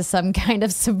that this is some kind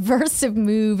of subversive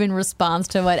move in response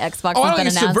to what Xbox has been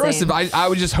announcing. Subversive. I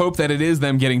would just hope that it is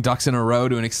them getting ducks in a row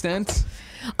to an extent.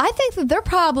 I think that they're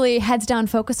probably heads down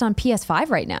focused on PS5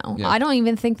 right now. Yeah. I don't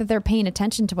even think that they're paying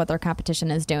attention to what their competition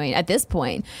is doing at this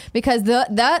point, because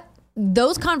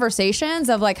those conversations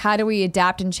of like, how do we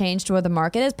adapt and change to where the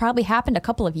market is, probably happened a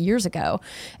couple of years ago.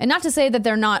 And not to say that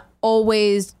they're not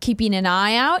always keeping an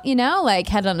eye out, like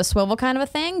head on a swivel kind of a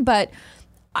thing, but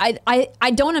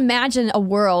I don't imagine a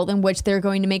world in which they're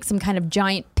going to make some kind of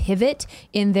giant pivot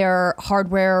in their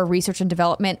hardware research and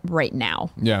development right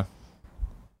now. Yeah.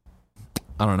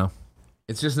 I don't know.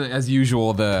 It's just, as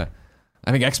usual, I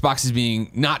think Xbox is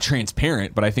being not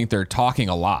transparent, but I think they're talking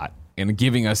a lot and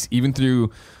giving us, even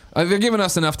through, they're giving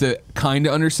us enough to kind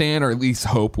of understand or at least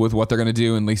hope with what they're going to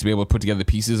do and at least be able to put together the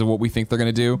pieces of what we think they're going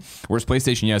to do. Whereas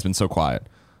PlayStation, has been so quiet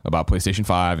about PlayStation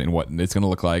 5 and what it's going to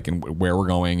look like and where we're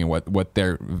going and what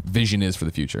their vision is for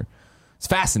the future. It's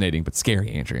fascinating, but scary,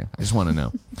 Andrea. I just want to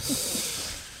know.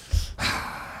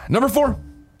 Number 4.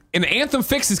 An Anthem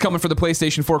fix is coming for the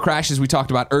PlayStation 4 crashes we talked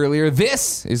about earlier.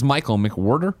 This is Michael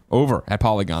McWhorter over at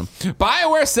Polygon.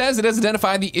 BioWare says it has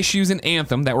identified the issues in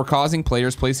Anthem that were causing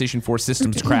players' PlayStation 4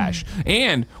 systems to crash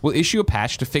and will issue a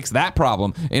patch to fix that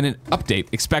problem in an update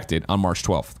expected on March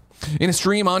 12th. In a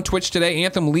stream on Twitch today,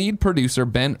 Anthem lead producer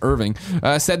Ben Irving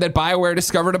said that BioWare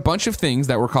discovered a bunch of things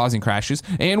that were causing crashes,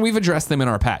 and we've addressed them in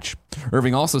our patch.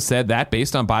 Irving also said that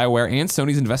based on BioWare and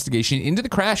Sony's investigation into the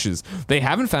crashes, they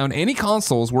haven't found any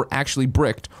consoles were actually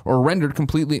bricked or rendered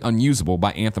completely unusable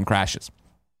by Anthem crashes.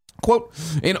 Quote,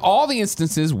 in all the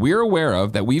instances we're aware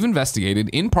of that we've investigated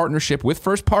in partnership with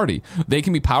First Party, they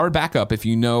can be powered back up if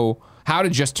you know how to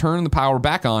just turn the power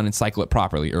back on and cycle it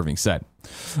properly, Irving said.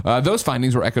 Those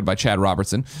findings were echoed by Chad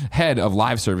Robertson, head of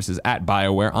live services at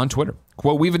BioWare, on Twitter.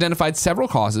 Quote, we've identified several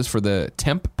causes for the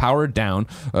temp powered down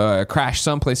crash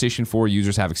some PlayStation 4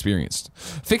 users have experienced.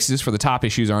 Fixes for the top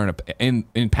issues are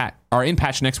in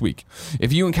patch next week.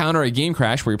 If you encounter a game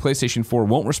crash where your PlayStation 4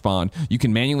 won't respond, you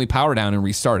can manually power down and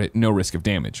restart it, no risk of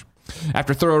damage.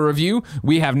 After thorough review,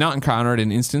 we have not encountered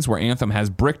an instance where Anthem has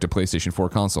bricked a PlayStation 4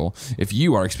 console. If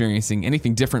you are experiencing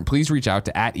anything different, please reach out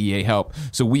to @EAHelp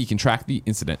so we can track the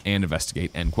incident and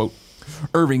investigate, end quote.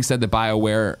 Irving said that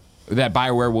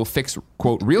BioWare will fix,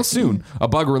 quote, real soon, a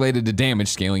bug related to damage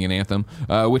scaling in Anthem,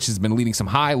 which has been leading some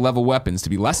high-level weapons to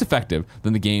be less effective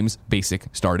than the game's basic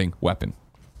starting weapon.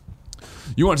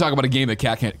 You want to talk about a game that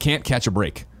can't catch a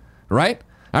break, right?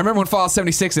 I remember when Fallout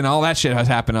 76 and all that shit has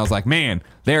happened, I was like, man,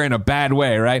 they're in a bad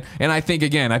way, right? And I think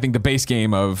the base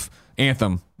game of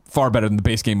Anthem, far better than the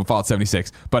base game of Fallout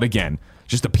 76. But again,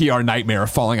 just a PR nightmare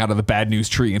of falling out of the bad news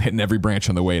tree and hitting every branch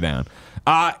on the way down.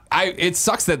 It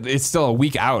sucks that it's still a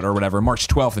week out or whatever, March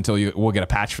 12th, until we'll get a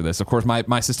patch for this. Of course,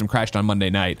 my system crashed on Monday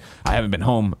night. I haven't been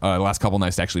home the last couple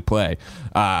nights to actually play.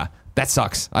 That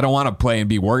sucks. I don't want to play and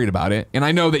be worried about it. And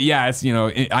I know that, it's,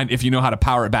 if you know how to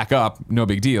power it back up, no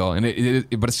big deal. And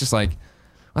but it's just like,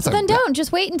 then don't.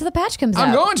 Just wait until the patch comes out.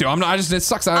 I'm going to. I'm not. It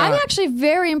sucks. I'm actually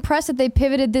very impressed that they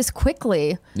pivoted this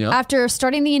quickly after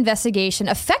starting the investigation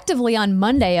effectively on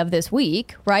Monday of this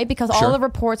week, right? Because all the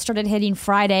reports started hitting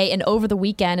Friday, and over the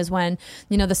weekend is when,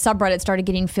 the subreddit started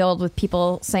getting filled with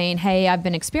people saying, hey, I've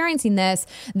been experiencing this,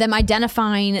 them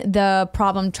identifying the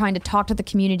problem, trying to talk to the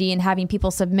community and having people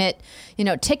submit,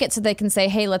 tickets so they can say,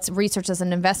 hey, let's research this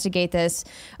and investigate this.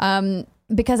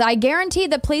 Because I guarantee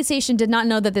that PlayStation did not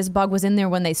know that this bug was in there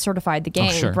when they certified the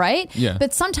game, right? Yeah.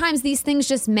 But sometimes these things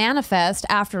just manifest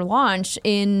after launch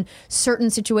in certain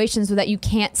situations that you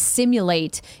can't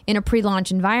simulate in a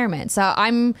pre-launch environment. So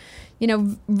I'm,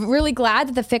 really glad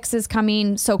that the fix is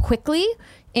coming so quickly.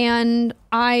 And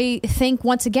I think,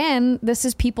 once again, this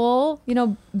is people,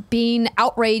 being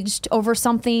outraged over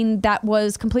something that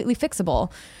was completely fixable.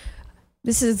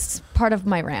 This is part of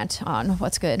my rant on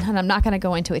what's good, and I'm not going to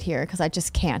go into it here because I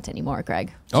just can't anymore,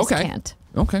 Greg. Just can't.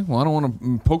 Okay, well, I don't want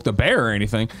to poke the bear or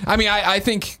anything. I mean, I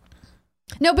think...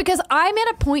 No, because I'm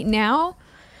at a point now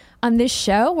on this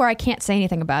show where I can't say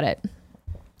anything about it.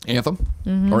 Anthem?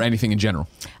 Or anything in general?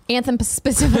 Anthem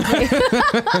specifically.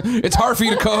 It's hard for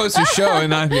you to co-host a show and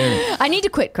not... I need to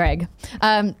quit, Craig.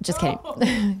 Just kidding.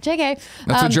 JK.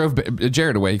 That's what drove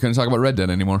Jared away. He couldn't talk about Red Dead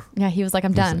anymore. Yeah, he was like,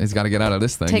 I'm done. He's got to get out of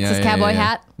this thing. Takes his cowboy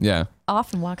hat Yeah.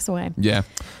 off and walks away. Yeah.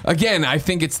 Again, I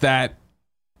think it's that...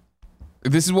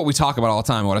 This is what we talk about all the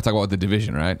time. What I talk about with the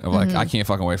Division, right? Of like, I can't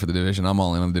fucking wait for the Division. I'm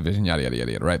all in on the Division, yada, yada,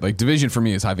 yada, yada, right? Like, Division for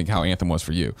me is, I think, how Anthem was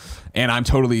for you. And I'm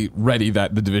totally ready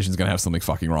that the Division's going to have something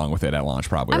fucking wrong with it at launch,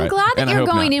 probably, I'm right? glad that And I you're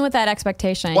hope going not. in with that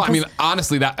expectation. Well, I mean,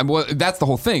 honestly, that's the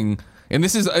whole thing. And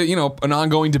this is, an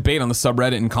ongoing debate on the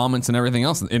subreddit and comments and everything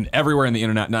else, and everywhere in the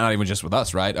internet, not even just with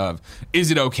us, right? Of, is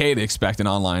it okay to expect an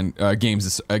online game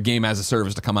as a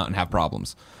service to come out and have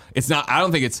problems? It's not. I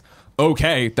don't think it's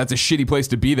okay. That's a shitty place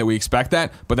to be that we expect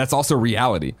that, but that's also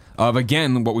reality of,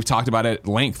 again, what we've talked about at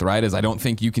length, right? Is I don't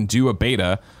think you can do a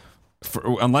beta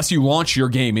unless you launch your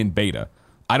game in beta.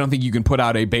 I don't think you can put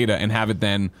out a beta and have it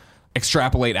then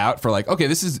extrapolate out for like, okay,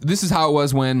 this is how it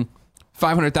was when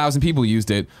 500,000 people used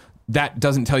it. That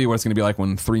doesn't tell you what it's going to be like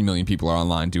when 3 million people are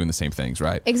online doing the same things,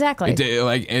 right? Exactly.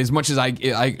 Like, as much as I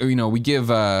we give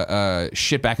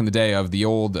shit back in the day of the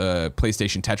old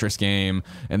PlayStation Tetris game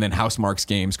and then Housemarque's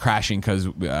games crashing because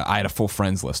I had a full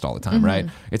friends list all the time, right?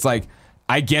 It's like,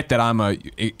 I get that I'm a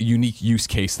unique use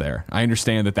case there. I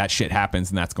understand that shit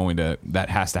happens and that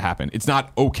has to happen. It's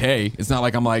not okay. It's not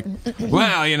like I'm like,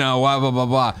 well, blah, blah, blah,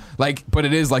 blah. Like, but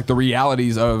it is like the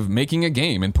realities of making a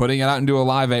game and putting it out into a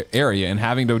live area and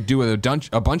having to do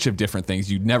a bunch of different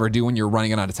things you'd never do when you're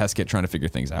running it on a test kit trying to figure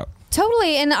things out.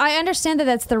 Totally. And I understand that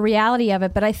that's the reality of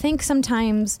it, but I think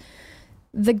sometimes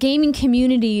the gaming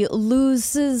community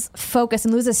loses focus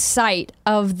and loses sight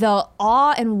of the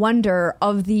awe and wonder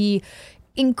of the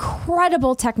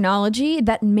incredible technology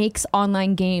that makes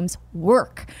online games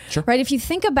work. Sure. Right? If you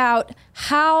think about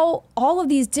how all of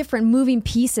these different moving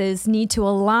pieces need to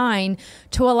align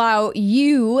to allow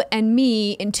you and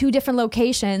me in two different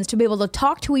locations to be able to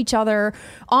talk to each other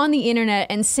on the internet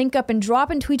and sync up and drop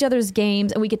into each other's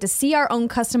games, and we get to see our own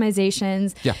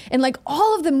customizations and like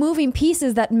all of the moving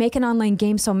pieces that make an online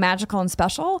game so magical and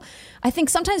special. I think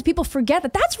sometimes people forget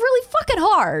that that's really fucking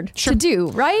hard to do,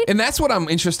 right? And that's what I'm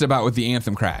interested about with the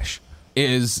Anthem crash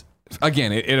is,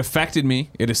 again, it affected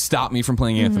me. It has stopped me from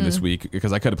playing Anthem this week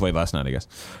because I could have played last night, I guess.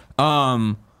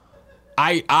 I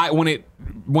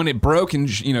when it broke, and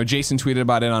Jason tweeted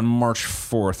about it on March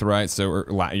 4th, right? So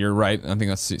you're right. I think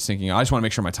that's syncing. I just want to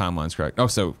make sure my timeline's correct. Oh,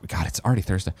 so God, it's already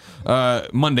Thursday,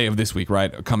 Monday of this week,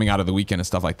 right? Coming out of the weekend and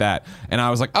stuff like that. And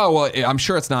I was like, oh well, I'm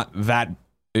sure it's not that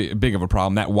big of a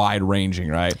problem, that wide ranging,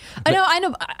 right? I know,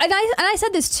 and I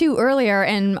said this too earlier,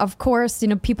 and of course,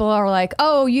 people are like,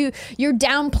 "Oh, you're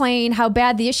downplaying how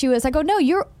bad the issue is." I go, "No,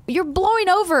 you're blowing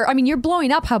over. I mean, you're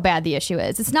blowing up how bad the issue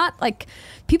is. It's not like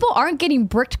people aren't getting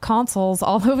bricked consoles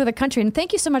all over the country." And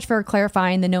thank you so much for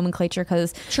clarifying the nomenclature,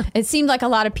 because it seemed like a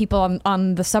lot of people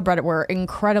on the subreddit were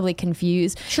incredibly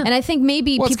confused. Sure. And I think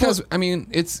maybe people. Because I mean,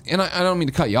 it's, and I don't mean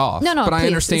to cut you off. No, but please, I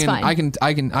understand. it's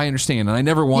fine. I understand, and I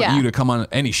never want you to come on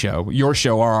any show, your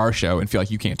show or our show, and feel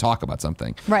like you can't talk about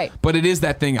something. Right. But it is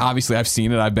that thing. Obviously, I've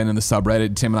seen it. I've been in the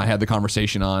subreddit. Tim and I had the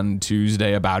conversation on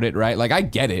Tuesday about it. Right. Like, I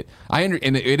get it. And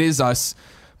it is us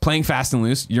playing fast and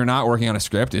loose. You're not working on a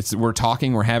script. We're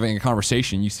talking, we're having a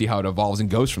conversation. You see how it evolves and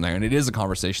goes from there. And it is a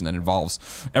conversation that involves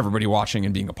everybody watching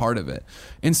and being a part of it.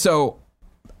 And so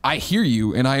I hear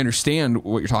you and I understand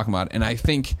what you're talking about. And I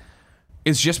think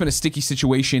it's just been a sticky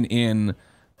situation in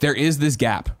there is this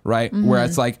gap, right? Where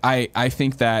it's like, I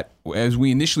think that as we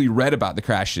initially read about the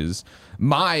crashes,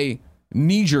 my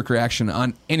knee-jerk reaction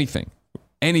on anything,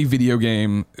 any video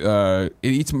game, it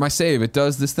eats my save, it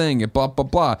does this thing, it blah, blah,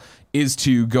 blah, is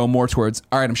to go more towards,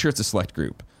 all right, I'm sure it's a select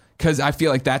group. Because I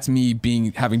feel like that's me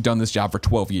having done this job for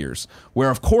 12 years. Where,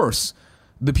 of course,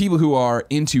 the people who are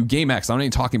into Game X, I'm not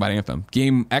even talking about Anthem,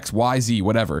 Game X, Y, Z,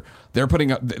 whatever,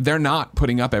 they're not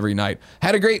putting up every night.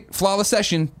 Had a great, flawless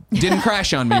session, didn't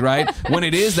crash on me, right? When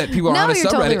it is that people are on a subreddit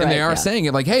totally and they are saying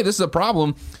it like, hey, this is a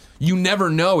problem, you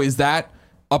never know, is that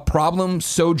a problem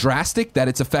so drastic that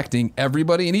it's affecting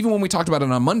everybody? And even when we talked about it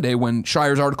on Monday, when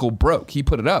Shire's article broke, he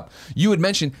put it up. You had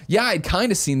mentioned, yeah, I'd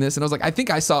kind of seen this. And I was like, I think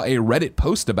I saw a Reddit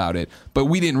post about it, but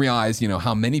we didn't realize,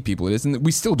 how many people it is. And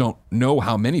we still don't know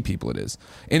how many people it is.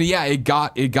 And yeah, it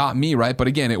got me, right? But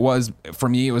again, for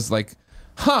me, it was like,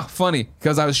 funny,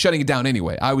 because I was shutting it down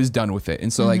anyway. I was done with it.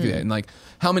 And so like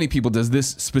how many people does this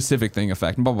specific thing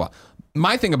affect? And blah, blah, blah.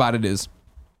 My thing about it is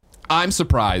I'm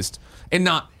surprised and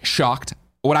not shocked.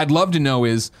 What I'd love to know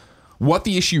is what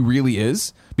the issue really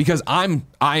is, because I'm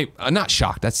not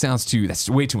shocked. That's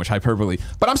way too much hyperbole.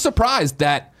 But I'm surprised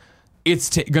that it's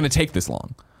going to take this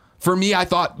long. For me, I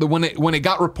thought that when it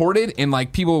got reported and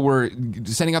like people were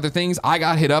sending out their things, I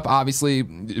got hit up obviously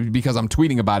because I'm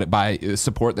tweeting about it by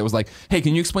support that was like, "Hey,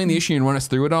 can you explain the issue and run us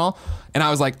through it all?" And I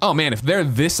was like, "Oh man, if they're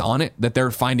this on it that they're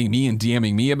finding me and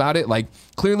DMing me about it, like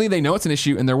clearly they know it's an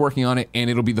issue and they're working on it, and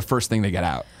it'll be the first thing they get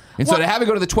out." And so to have it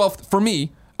go to the 12th for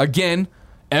me again.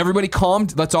 Everybody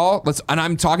calmed. And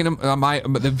I'm talking to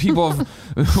the people of,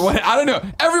 I don't know.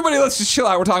 Everybody, let's just chill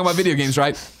out. We're talking about video games,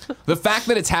 right? The fact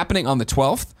that it's happening on the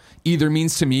 12th either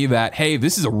means to me that, hey,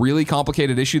 this is a really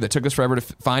complicated issue that took us forever to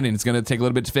find and it's going to take a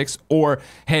little bit to fix, or,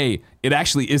 hey, it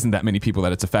actually isn't that many people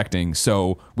that it's affecting,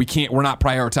 so we're not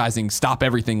prioritizing, stop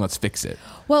everything, let's fix it.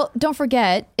 Well, don't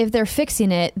forget, if they're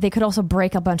fixing it, they could also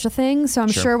break a bunch of things. So I'm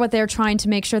sure what they're trying to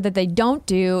make sure that they don't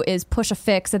do is push a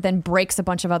fix that then breaks a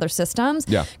bunch of other systems.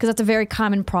 Yeah. Because that's a very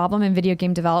common problem in video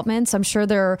game development. So I'm sure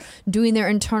they're doing their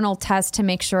internal tests to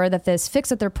make sure that this fix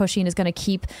that they're pushing is going to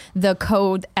keep the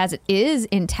code as it is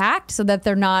intact so that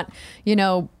they're not,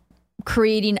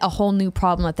 creating a whole new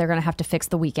problem that they're going to have to fix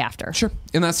the week after. Sure.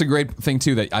 And that's a great thing,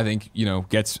 too, that I think,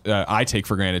 gets, I take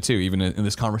for granted, too, even in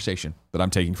this conversation that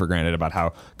I'm taking for granted about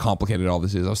how complicated all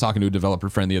this is. I was talking to a developer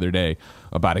friend the other day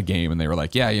about a game, and they were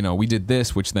like, yeah, we did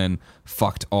this, which then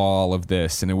fucked all of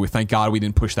this. And thank God we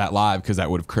didn't push that live because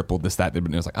that would have crippled this, that.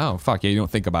 And it was like, oh, fuck, yeah, you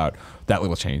don't think about that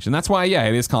little change. And that's why, yeah,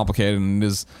 it is complicated and it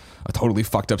is a totally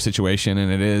fucked up situation.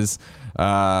 And it is,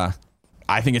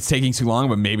 I think it's taking too long,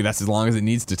 but maybe that's as long as it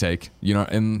needs to take,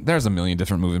 and there's a million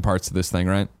different moving parts to this thing,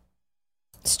 right?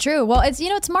 It's true. Well,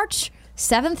 it's March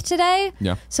 7th today.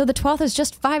 Yeah. So the 12th is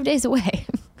just 5 days away.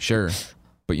 Sure.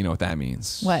 But you know what that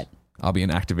means. What? I'll be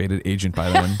an activated agent by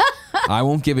then. I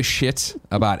won't give a shit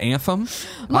about Anthem.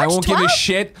 I won't give a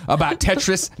shit about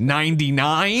Tetris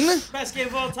 99. Best game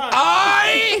of all time.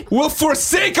 I will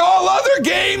forsake all other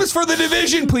games for the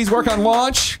Division. Please work on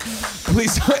launch.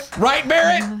 Please. Right,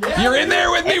 Barrett? Yeah. You're in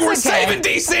there with me. We're saving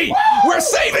DC. Woo! We're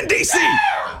saving DC.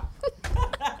 Yeah.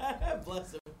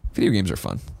 Bless him. Video games are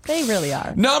fun. They really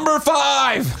are. Number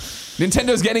 5.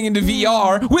 Nintendo's getting into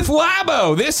VR with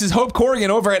Labo. This is Hope Corrigan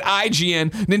over at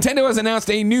IGN. Nintendo has announced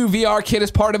a new VR kit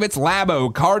as part of its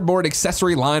Labo cardboard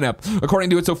accessory lineup. According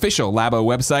to its official Labo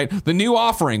website, the new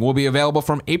offering will be available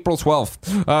from April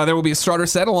 12th. There will be a starter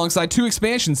set alongside 2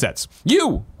 expansion sets.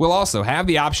 You will also have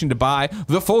the option to buy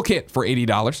the full kit for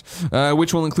 $80,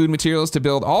 which will include materials to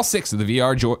build all 6 of the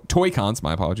VR Toy-Cons,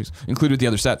 included with the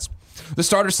other sets. The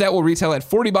starter set will retail at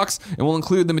 $40 and will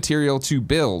include the material to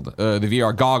build the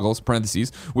VR goggles,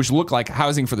 parentheses, which look like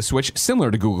housing for the Switch, similar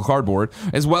to Google Cardboard,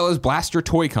 as well as Blaster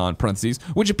Toy-Con, parentheses,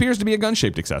 which appears to be a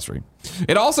gun-shaped accessory.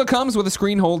 It also comes with a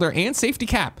screen holder and safety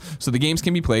cap, so the games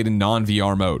can be played in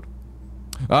non-VR mode.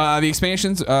 The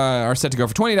expansions are set to go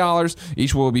for $20.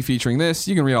 Each will be featuring this.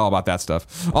 You can read all about that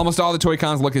stuff. Almost all the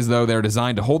Toy-Cons look as though they're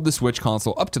designed to hold the Switch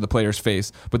console up to the player's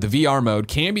face, but the VR mode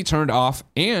can be turned off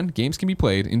and games can be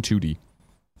played in 2D.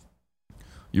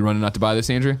 You running out to buy this,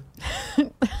 Andrew?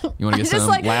 You want to get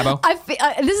some Labo?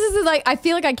 I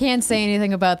feel like I can't say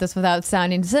anything about this without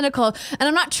sounding cynical, and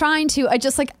I'm not trying to.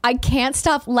 I can't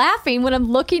stop laughing when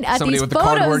I'm looking at Somebody these with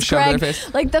photos. the cardboard shoved in their Greg.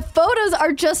 face. Like the photos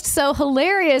are just so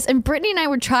hilarious, and Brittany and I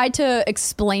would try to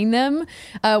explain them.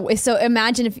 So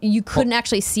imagine if you couldn't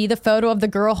actually see the photo of the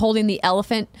girl holding the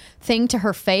elephant thing to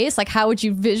her face. Like, how would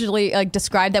you visually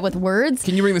describe that with words?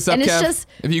 Can you bring this up, and Kev? It's just,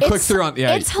 if you click through on,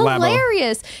 it's Labo.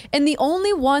 hilarious. And the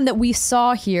only one that we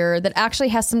saw here that actually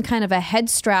has some kind of a head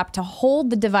strap to hold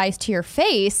the device to your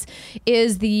face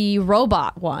is the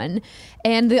robot one.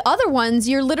 And the other ones,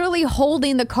 you're literally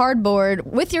holding the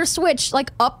cardboard with your Switch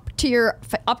up to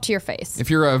your face. If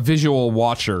you're a visual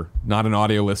watcher, not an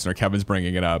audio listener, Kevin's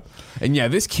bringing it up. And yeah,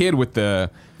 this kid with the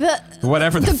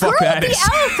whatever the fuck that is.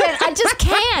 The elephant, I just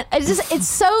can't. It's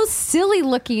so silly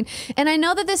looking. And I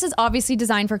know that this is obviously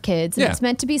designed for kids. And it's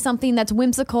meant to be something that's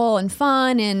whimsical and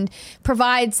fun and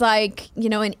provides an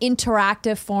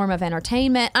interactive form of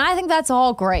entertainment. And I think that's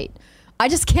all great. I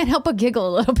just can't help but giggle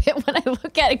a little bit when I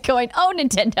look at it going, oh,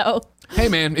 Nintendo. Hey,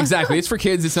 man, exactly. It's for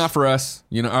kids. It's not for us.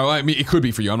 I mean, it could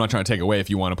be for you. I'm not trying to take away if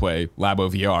you want to play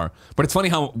Labo VR. But it's funny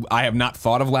how I have not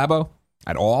thought of Labo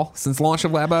at all since launch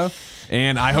of Labo.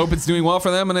 And I hope it's doing well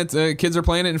for them and it's kids are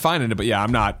playing it and finding it. But yeah,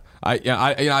 I'm not. I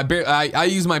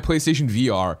use my PlayStation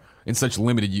VR in such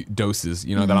limited doses,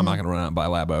 that I'm not going to run out and buy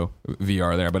Labo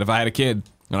VR there. But if I had a kid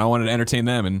and I wanted to entertain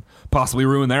them and possibly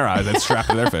ruin their eyes, I'd strap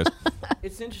to their face.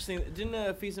 It's interesting.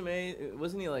 Didn't Fils-Aimé,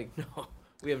 wasn't he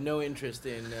We have no interest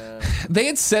in. They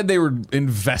had said they were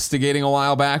investigating a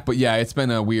while back, but yeah, it's been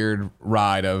a weird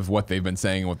ride of what they've been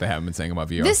saying and what they haven't been saying about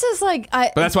VR. This is like,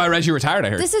 but that's why Reggie retired,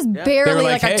 I heard. this is They barely were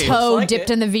like, like, a hey, toe like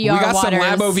dipped it. in the VR we got waters.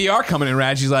 some Labo VR coming in.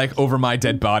 Raggie's like, over my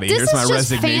dead body. This Here's is my just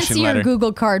resignation fancier letter.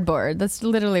 Google Cardboard. That's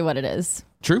literally what it is.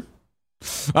 True.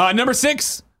 Number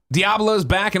 6, Diablo's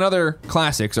back and other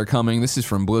classics are coming. This is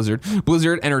from Blizzard.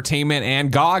 Blizzard Entertainment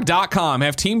and GOG.com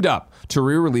have teamed up to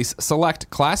re-release select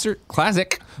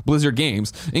classic Blizzard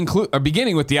games,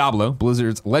 beginning with Diablo,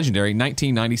 Blizzard's legendary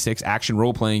 1996 action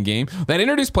role-playing game that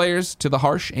introduced players to the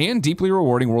harsh and deeply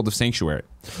rewarding world of Sanctuary.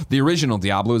 The original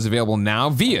Diablo is available now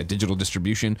via digital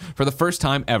distribution for the first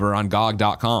time ever on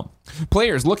GOG.com.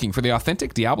 Players looking for the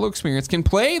authentic Diablo experience can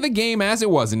play the game as it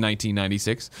was in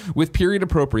 1996 with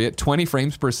period-appropriate 20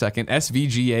 frames per second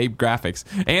SVGA graphics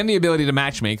and the ability to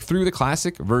matchmake through the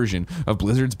classic version of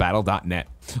Blizzard's Battle.net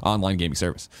online gaming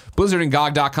service. Blizzard and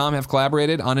GOG.com have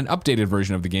collaborated on an updated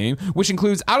version of the game, which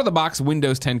includes out-of-the-box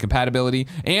Windows 10 compatibility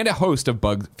and a host of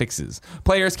bug fixes.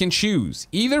 Players can choose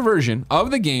either version of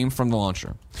the game from the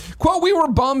launcher. Quote, "We were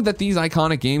bummed that these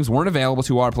iconic games weren't available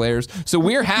to our players, so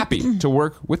we're happy to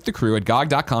work with the crew at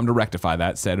GOG.com to rectify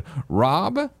that," said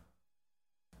Rob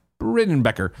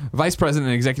Bridenbecker, Vice President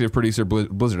and Executive Producer,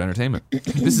 Blizzard Entertainment.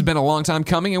 "This has been a long time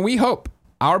coming, and we hope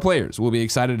our players will be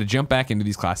excited to jump back into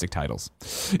these classic titles."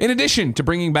 In addition to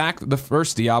bringing back the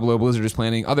first Diablo, Blizzard is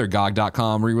planning other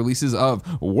GOG.com re-releases of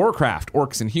Warcraft,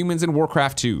 Orcs and Humans, and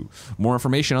Warcraft 2. More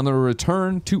information on the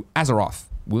return to Azeroth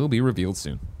will be revealed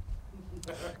soon.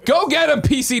 Go get them,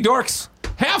 PC dorks!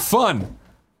 Have fun!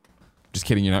 Just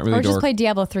kidding, you're not really Or a just dork. play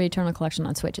Diablo 3 Eternal Collection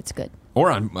on Switch. It's good.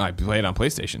 Or I play it on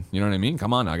PlayStation. You know what I mean?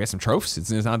 Come on, I get some trophies.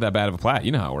 It's not that bad of a plat.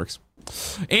 You know how it works.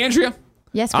 Andrea?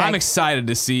 Yes, Greg. I'm excited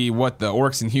to see what the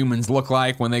Orcs and Humans look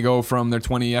like when they go from their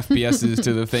 20 FPSs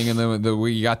to the thing, and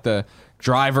we got the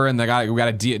driver and we got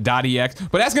a .ex.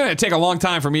 But that's going to take a long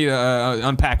time for me to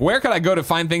unpack. Where could I go to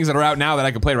find things that are out now that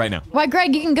I can play right now? Why,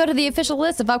 Greg, you can go to the official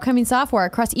list of upcoming software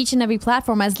across each and every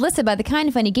platform as listed by the Kind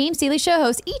of Funny Games Daily show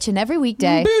host each and every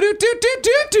weekday.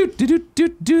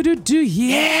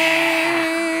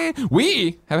 Yeah!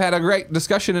 We have had a great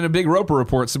discussion and a big Roper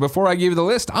report, so before I give you the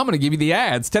list, I'm going to give you the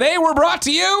ads. Today, we're brought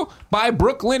to you by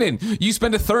Brooklinen. You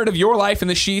spend a third of your life in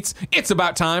the sheets. It's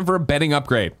about time for a bedding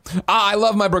upgrade. I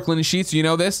love my Brooklinen sheets. You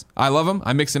know this. I love them.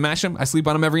 I mix and match them. I sleep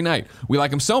on them every night. We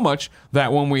like them so much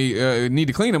that when we need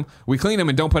to clean them, we clean them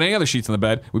and don't put any other sheets in the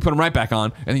bed. We put them right back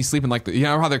on, and you sleep in like you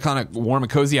know how they're kind of warm and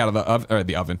cozy out of the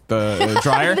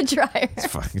dryer. The dryer.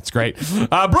 It's great.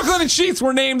 Brooklinen Sheets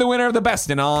were named the winner of the best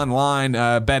in online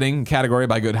bedding category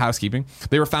by Good Housekeeping.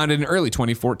 They were founded in early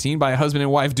 2014 by a husband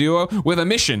and wife duo with a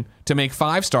mission to make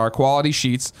 5-star quality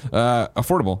sheets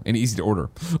affordable and easy to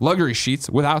order. Luxury sheets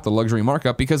without the luxury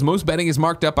markup because most bedding is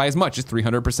marked up by as much as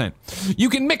 300%. You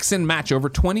can mix and match over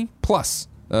 20 plus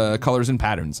colors and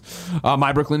patterns.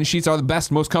 My Brooklinen sheets are the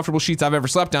best, most comfortable sheets I've ever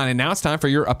slept on, and now it's time for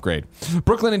your upgrade.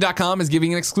 Brooklinen.com is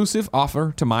giving an exclusive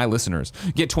offer to my listeners.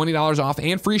 Get $20 off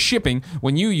and free shipping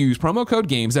when you use promo code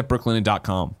GAMES at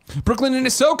Brooklinen.com. Brooklinen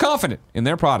is so confident in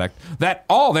their product that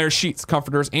all their sheets,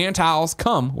 comforters, and towels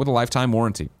come with a lifetime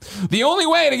warranty. The only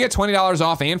way to get $20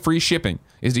 off and free shipping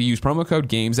is to use promo code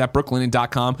GAMES at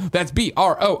Brooklinen.com. That's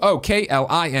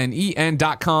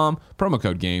BROOKLINEN.com. Promo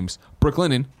code GAMES.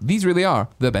 Brooklinen, these really are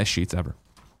the best sheets ever.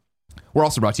 We're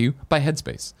also brought to you by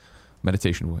Headspace,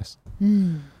 meditation voice.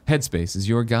 Headspace is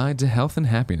your guide to health and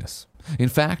happiness. In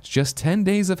fact, just 10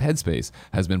 days of Headspace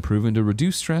has been proven to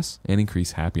reduce stress and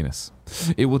increase happiness.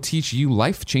 It will teach you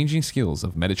life-changing skills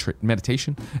of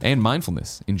meditation and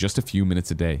mindfulness in just a few minutes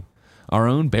a day. Our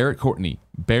own Barrett Courtney,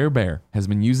 Bear, has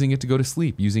been using it to go to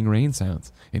sleep using rain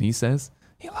sounds, and he says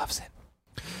he loves it.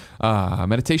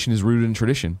 Meditation is rooted in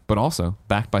tradition, but also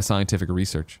backed by scientific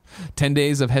research. 10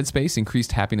 days of Headspace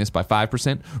increased happiness by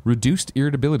 5%, reduced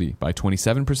irritability by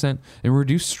 27%, and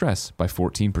reduced stress by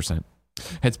 14%.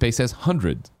 Headspace has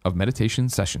hundreds of meditation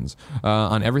sessions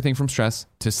on everything from stress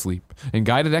to sleep, and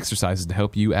guided exercises to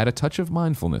help you add a touch of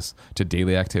mindfulness to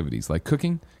daily activities like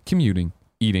cooking, commuting,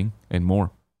 eating, and more.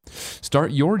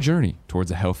 Start your journey towards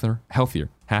a healthier,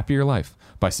 happier life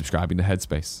by subscribing to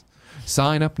Headspace.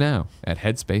 Sign up now at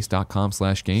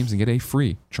headspace.com/games and get a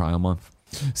free trial month.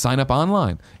 Sign up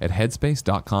online at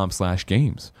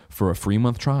headspace.com/games for a free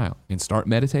month trial and start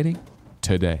meditating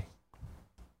today.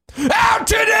 Out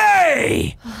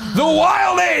today! The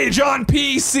Wild Age on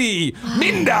PC.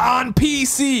 Minda on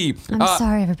PC. I'm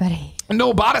sorry, everybody.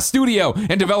 Nobata Studio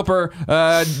and developer,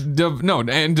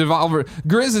 developer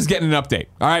Grizz is getting an update.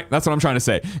 All right, that's what I'm trying to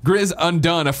say. Grizz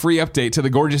Undone, a free update to the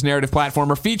gorgeous narrative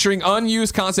platformer featuring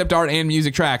unused concept art and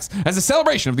music tracks. As a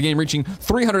celebration of the game reaching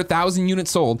 300,000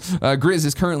 units sold, Grizz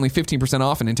is currently 15%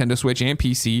 off on Nintendo Switch and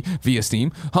PC via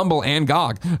Steam, Humble, and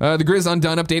GOG. The Grizz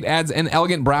Undone update adds an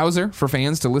elegant browser for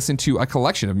fans to listen to a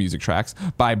collection of music tracks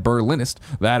by Berlinist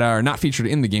that are not featured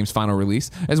in the game's final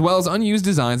release, as well as unused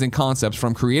designs and concepts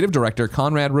from creative director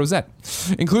Conrad Rosette.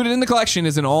 Included in the collection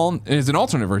is an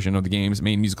alternate version of the game's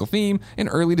main musical theme and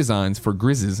early designs for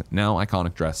Grizz's now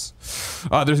iconic dress.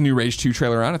 There's a new Rage 2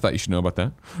 trailer out. I thought you should know about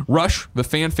that. Rush, the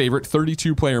fan favorite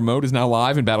 32-player mode, is now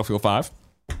live in Battlefield 5.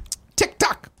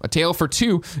 TikTok, A Tale for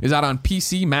Two, is out on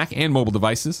PC, Mac, and mobile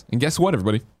devices. And guess what,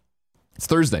 everybody? It's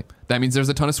Thursday. That means there's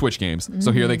a ton of Switch games.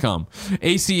 So here they come.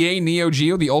 ACA Neo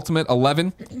Geo, the Ultimate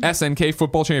 11 SNK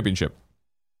Football Championship.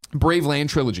 Braveland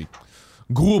Trilogy.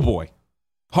 Ghoul Boy,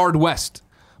 Hard West,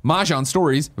 Mahjong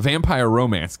Stories, Vampire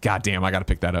Romance. Goddamn, I gotta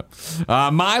pick that up.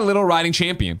 My Little Riding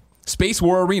Champion, Space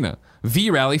War Arena,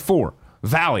 V-Rally 4,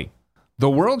 Valley, The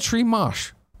World Tree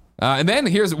Mosh. And then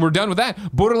we're done with that.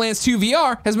 Borderlands 2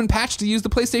 VR has been patched to use the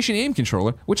PlayStation Aim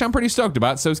controller, which I'm pretty stoked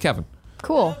about. So is Kevin.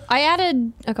 Cool. I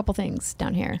added a couple things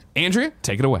down here. Andrea,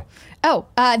 take it away.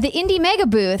 The Indie Mega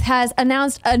Booth has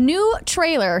announced a new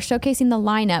trailer showcasing the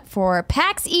lineup for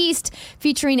PAX East,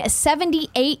 featuring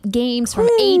 78 games from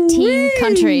 18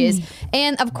 countries.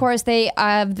 And of course, they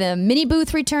have the mini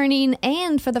booth returning,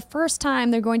 and for the first time,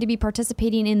 they're going to be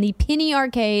participating in the Penny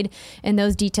Arcade, and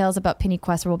those details about Penny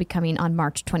Quest will be coming on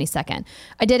March 22nd.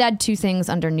 I did add 2 things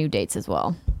under new dates as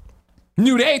well.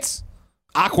 New dates!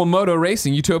 Aquamoto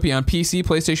Racing Utopia on PC,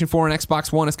 PlayStation 4, and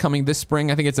Xbox One is coming this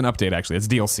spring. I think it's an update, actually. It's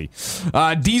DLC.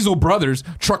 Diesel Brothers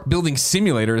Truck Building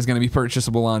Simulator is going to be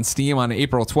purchasable on Steam on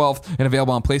April 12th and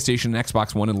available on PlayStation and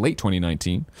Xbox One in late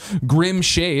 2019. Grim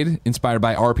Shade, inspired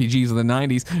by RPGs of the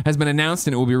 90s, has been announced,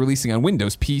 and it will be releasing on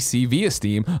Windows PC via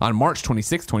Steam on March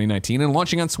 26, 2019, and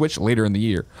launching on Switch later in the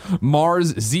year.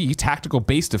 Mars Z Tactical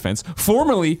Base Defense,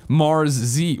 formerly Mars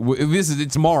Z.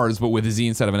 It's Mars, but with a Z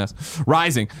instead of an S.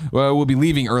 Rising will be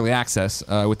leaving early access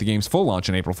with the game's full launch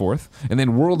on April 4th. And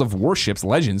then World of Warships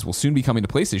Legends will soon be coming to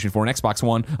PlayStation 4 and Xbox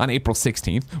One on April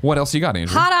 16th. What else you got,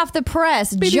 Andrew? Hot off the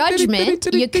press, Judgment,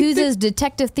 Yakuza's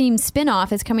detective-themed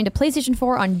spin-off, is coming to PlayStation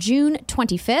 4 on June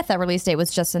 25th. That release date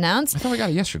was just announced. I thought we got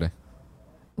it yesterday.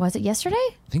 Was it yesterday?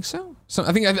 I think so.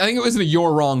 I think it was the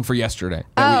You're Wrong for yesterday.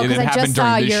 Because I just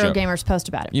saw Eurogamer's post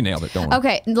about it. You nailed it. Don't worry.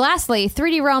 Okay. Lastly,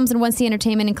 3D Realms and 1C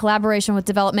Entertainment, in collaboration with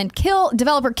developer Kill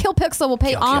Pixel, will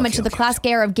pay homage to the classic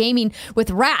era of gaming with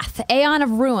Wrath, Aeon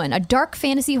of Ruin, a dark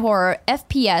fantasy horror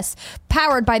FPS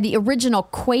powered by the original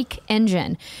Quake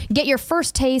engine. Get your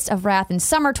first taste of Wrath in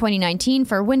summer 2019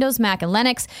 for Windows, Mac, and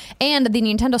Linux, and the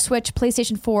Nintendo Switch,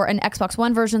 PlayStation 4, and Xbox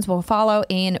One versions will follow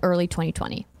in early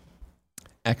 2020.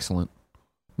 Excellent.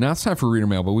 Now it's time for reader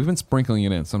mail, but we've been sprinkling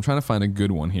it in, so I'm trying to find a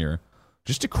good one here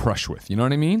just to crush with. You know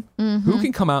what I mean? Mm-hmm. Who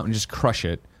can come out and just crush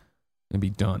it and be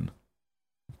done?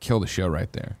 Kill the show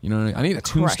right there. You know what I mean? I need a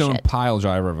tombstone pile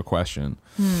driver of a question.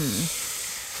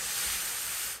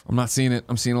 I'm not seeing it.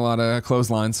 I'm seeing a lot of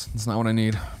clotheslines. It's not what I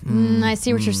need. I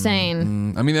see what you're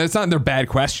saying. I mean, it's not they're bad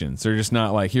questions. They're just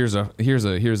not like here's a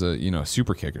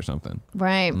super kick or something.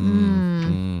 Right.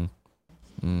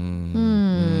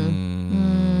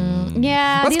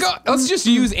 Yeah. Let's go. Let's just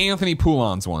use Anthony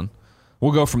Poulon's one.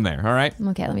 We'll go from there, all right?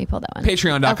 Okay, let me pull that one.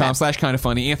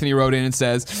 Patreon.com/kindafunny. Anthony wrote in and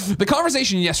says, the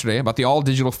conversation yesterday about the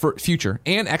all-digital future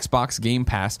and Xbox Game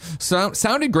Pass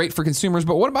sounded great for consumers,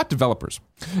 but what about developers?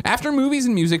 After movies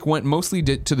and music went mostly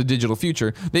to the digital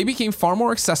future, they became far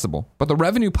more accessible, but the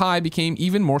revenue pie became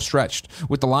even more stretched,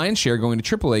 with the lion's share going to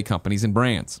AAA companies and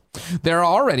brands. There are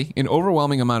already an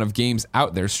overwhelming amount of games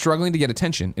out there struggling to get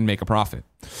attention and make a profit.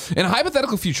 In a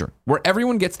hypothetical future where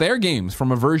everyone gets their games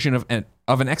from a version of an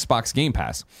Xbox Game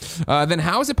Pass, then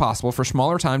how is it possible for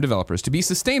smaller time developers to be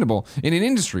sustainable in an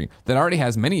industry that already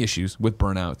has many issues with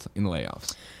burnout and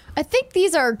layoffs? I think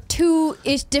these are two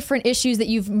different issues that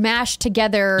you've mashed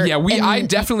together. Yeah, I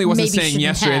definitely wasn't saying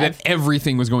yesterday that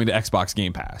everything was going to Xbox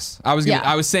Game Pass. I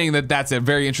was saying that that's a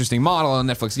very interesting model on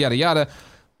Netflix, yada yada.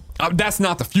 That's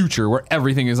not the future where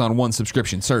everything is on one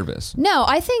subscription service. No,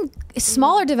 I think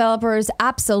smaller developers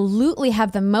absolutely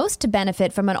have the most to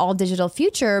benefit from an all-digital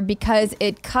future because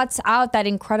it cuts out that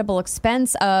incredible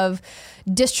expense of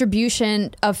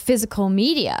distribution of physical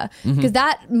media. Because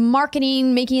that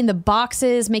marketing, making the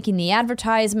boxes, making the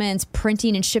advertisements,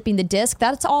 printing and shipping the disc,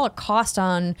 that's all a cost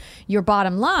on your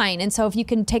bottom line. And so if you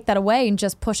can take that away and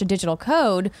just push a digital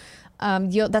code,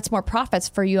 that's more profits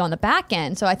for you on the back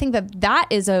end. So I think that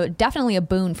is definitely a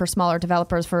boon for smaller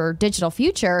developers for Digital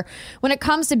Future. When it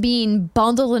comes to being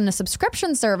bundled in a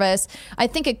subscription service, I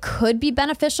think it could be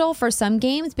beneficial for some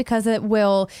games because it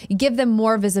will give them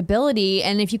more visibility.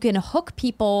 And if you can hook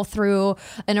people through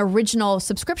an original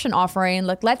subscription offering,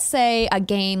 like let's say a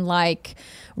game like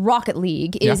Rocket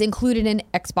League is included in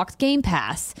Xbox Game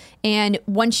Pass, and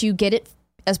once you get it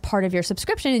as part of your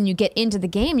subscription and you get into the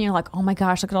game and you're like, oh my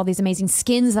gosh, look at all these amazing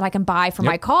skins that I can buy for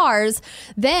my cars.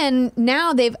 Then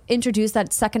now they've introduced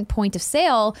that second point of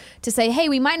sale to say, hey,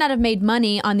 we might not have made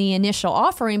money on the initial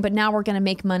offering, but now we're going to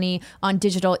make money on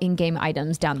digital in-game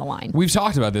items down the line. We've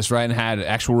talked about this, right? And had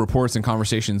actual reports and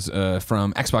conversations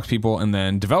from Xbox people and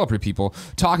then developer people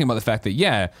talking about the fact that,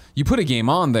 you put a game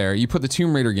on there, you put the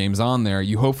Tomb Raider games on there,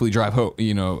 you hopefully drive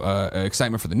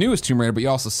excitement for the newest Tomb Raider, but you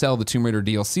also sell the Tomb Raider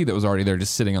DLC that was already there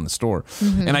just sitting on the store.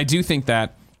 And I do think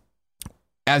that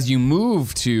as you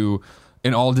move to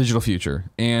an all digital future,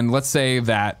 and let's say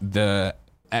that the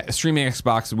streaming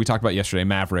Xbox we talked about yesterday,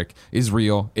 Maverick, is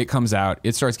real, it comes out,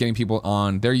 it starts getting people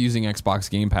on, they're using Xbox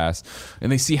Game Pass, and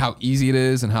they see how easy it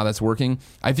is and how that's working.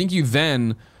 I think you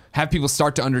then have people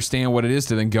start to understand what it is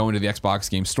to then go into the Xbox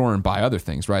Game Store and buy other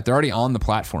things, right? They're already on the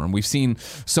platform. We've seen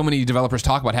so many developers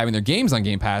talk about having their games on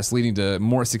Game Pass, leading to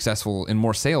more successful and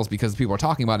more sales because people are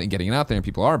talking about it and getting it out there and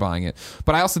people are buying it.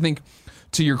 But I also think,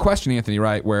 to your question, Anthony,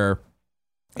 right, where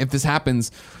if this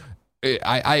happens,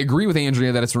 I agree with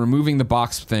Andrea that it's removing the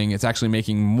box thing. It's actually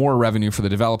making more revenue for the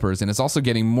developers, and it's also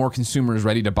getting more consumers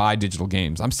ready to buy digital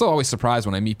games. I'm still always surprised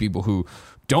when I meet people who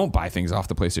don't buy things off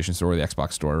the PlayStation Store or the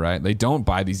Xbox Store, right? They don't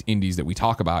buy these indies that we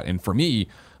talk about. And for me,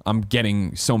 I'm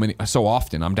getting so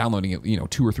often. I'm downloading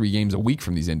 2 or 3 games a week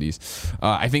from these indies.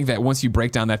 I think that once you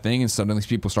break down that thing and suddenly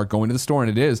people start going to the store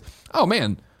and it is, oh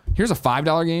man, here's a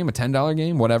 $5 game, a $10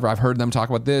 game, whatever. I've heard them talk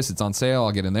about this. It's on sale.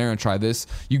 I'll get in there and try this.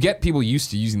 You get people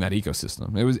used to using that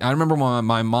ecosystem. I remember when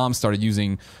my mom started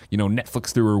using,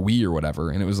 Netflix through her Wii or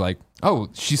whatever, and it was like, oh,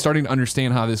 she's starting to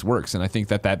understand how this works. And I think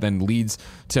that then leads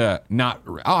to not,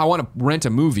 I want to rent a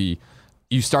movie.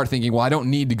 You start thinking, well, I don't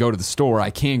need to go to the store. I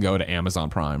can go to Amazon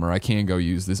Prime or I can go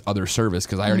use this other service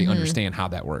because I already understand how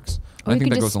that works. Or I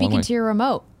think that goes a long way. You can just speak into your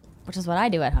remote, which is what I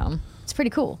do at home. It's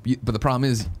pretty cool. But the problem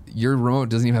is your remote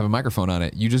doesn't even have a microphone on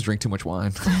it. You just drink too much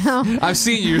wine. I've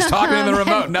seen you. You're just talking in the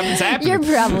remote. Nothing's happening. You're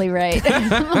probably right.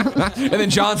 And then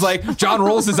John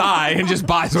rolls his eye and just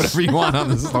buys whatever you want on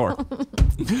the store.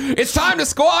 It's time to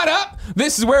squad up.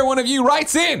 This is where one of you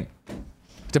writes in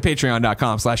to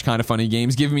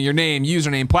patreon.com/kindoffunnygames. Give me your name,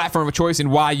 username, platform of choice, and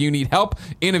why you need help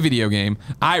in a video game.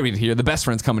 I read it here. The best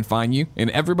friends come and find you, and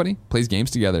everybody plays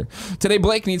games together. Today,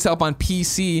 Blake needs help on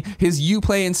PC. His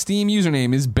Uplay and Steam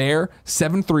username is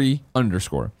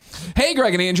bear73_. Hey,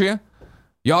 Greg and Andrea.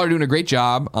 Y'all are doing a great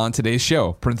job on today's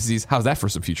show. Parentheses, how's that for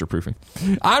some future proofing?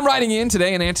 I'm writing in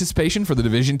today in anticipation for the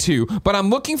Division 2, but I'm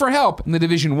looking for help in the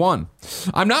Division 1.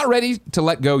 I'm not ready to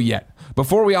let go yet.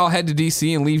 Before we all head to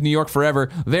DC and leave New York forever,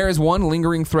 there is one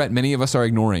lingering threat many of us are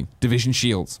ignoring: Division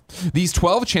Shields. These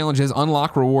 12 challenges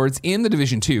unlock rewards in the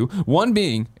Division 2, one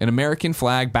being an American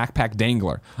flag backpack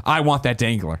dangler. I want that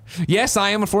dangler. Yes, I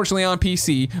am unfortunately on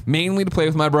PC, mainly to play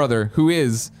with my brother, who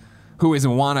is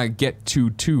in wanna get to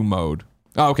 2 mode.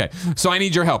 Oh, okay, so I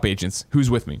need your help, agents. Who's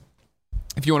with me?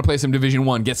 If you want to play some Division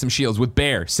 1, get some shields with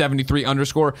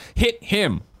Bear73_, hit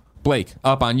him, Blake,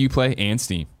 up on Uplay and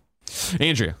Steam.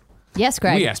 Andrea. Yes,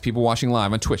 Greg. We ask people watching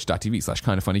live on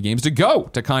twitch.tv/kindoffunnygames to go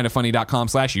to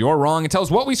kindoffunny.com/you're wrong and tell us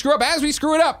what we screw up as we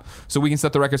screw it up so we can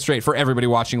set the record straight for everybody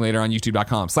watching later on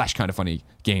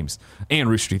youtube.com/kindoffunnygames and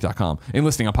roosterteeth.com and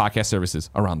listening on podcast services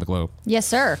around the globe. Yes,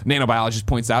 sir. Nanobiologist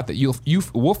points out that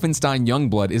Wolfenstein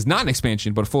Youngblood is not an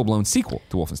expansion but a full-blown sequel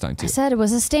to Wolfenstein 2. I said it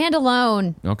was a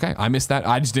standalone. Okay, I missed that.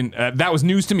 I just didn't. That was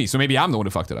news to me, so maybe I'm the one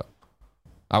who fucked it up.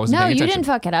 I wasn't paying attention. You didn't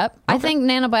fuck it up. Okay. I think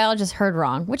nanobiologists heard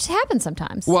wrong, which happens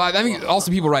sometimes. Well, I think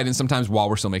also people write in sometimes while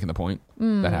we're still making the point.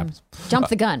 That happens. Jump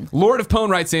the gun. Lord of Pone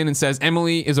writes in and says,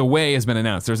 Emily is Away has been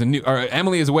announced. There's a new,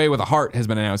 Emily is Away with a heart has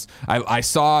been announced. I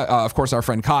saw, of course, our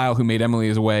friend Kyle, who made Emily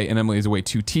is Away and Emily is Away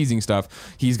 2 teasing stuff.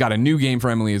 He's got a new game for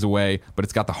Emily is Away, but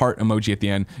it's got the heart emoji at the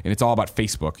end, and it's all about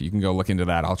Facebook. You can go look into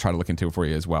that. I'll try to look into it for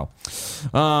you as well.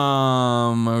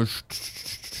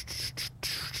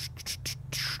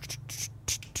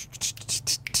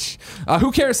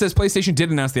 Who cares says PlayStation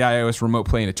did announce the iOS remote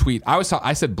play in a tweet.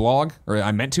 I said blog, or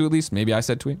I meant to at least. Maybe I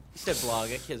said tweet. You said blog.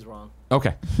 That kid's wrong.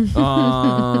 Okay.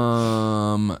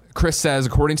 Chris says,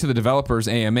 according to the developers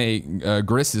AMA,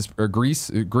 Gris is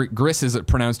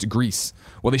pronounced Grease.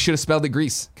 Well, they should have spelled it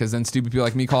Grease, because then stupid people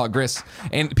like me call it Gris.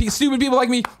 And stupid people like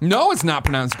me, no, it's not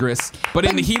pronounced Gris. But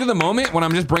in the heat of the moment, when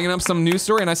I'm just bringing up some news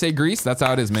story and I say Grease, that's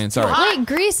how it is, man. Sorry. Wait,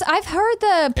 Grease? I've heard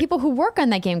the people who work on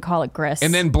that game call it Gris.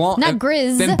 And then Blanc, not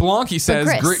Grizz. Then Blanky says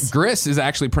Gris. Gris is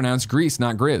actually pronounced Grease,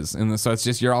 not Grizz. And so it's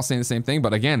just, you're all saying the same thing.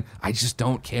 But again, I just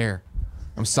don't care.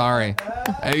 I'm sorry.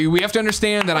 We have to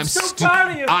understand that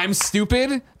I'm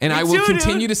stupid, and I will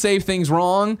continue to say things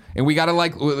wrong, and we gotta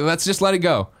let's just let it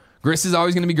go. Gris is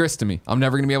always gonna be Gris to me. I'm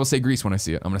never gonna be able to say Grease when I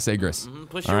see it. I'm gonna say Gris.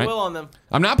 Push your will on them.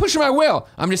 I'm not pushing my will.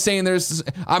 I'm just saying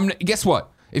guess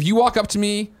what? If you walk up to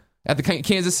me at the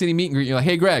Kansas City meet and greet, you're like,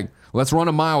 hey Greg, let's run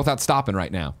a mile without stopping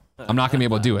right now. I'm not gonna be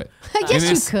able to do it. I guess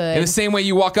you could. In the same way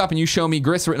you walk up and you show me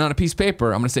Gris written on a piece of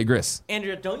paper, I'm gonna say Gris.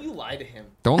 Andrea, don't you lie to him.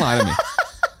 Don't lie to me.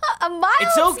 A mile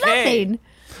It's okay. nothing.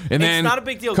 And then it's not a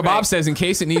big deal. Kebab Greg. says, in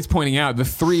case it needs pointing out, the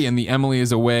 3 in the Emily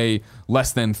is away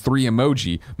less than 3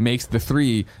 emoji makes the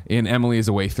 3 in Emily is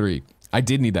away 3. I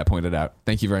did need that pointed out.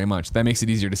 Thank you very much. That makes it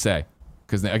easier to say.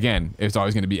 Because again, it's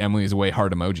always going to be Emily is away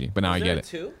heart emoji. But now I get it.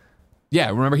 Two? Yeah,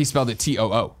 remember he spelled it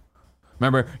T-O-O.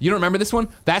 Remember, you don't remember this one?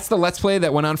 That's the Let's Play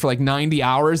that went on for like 90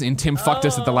 hours and Tim fucked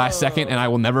us at the last second, and I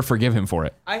will never forgive him for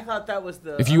it. I thought that was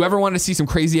the... If you ever want to see some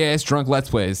crazy ass drunk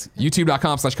Let's Plays,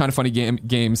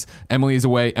 youtube.com/kindoffunnygames, Emily is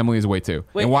away 2.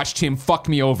 Wait. And watch Tim fuck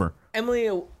me over. Emily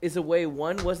is Away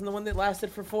 1 wasn't the one that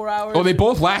lasted for 4 hours? Oh, they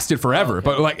both lasted forever,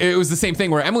 but like it was the same thing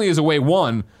where Emily is Away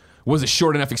 1 was a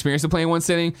short enough experience to play in one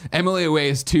sitting. Emily Away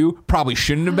is 2 probably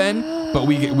shouldn't have been, but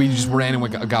we just ran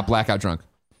and got blackout drunk.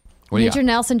 What do you Major got?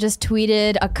 Nelson just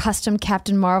tweeted a custom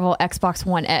Captain Marvel Xbox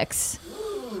One X.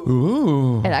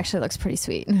 Ooh. It actually looks pretty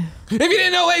sweet. If you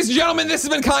didn't know, ladies and gentlemen, this has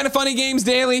been Kind of Funny Games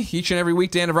Daily. Each and every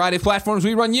weekday on a variety of platforms,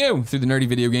 we run you through the nerdy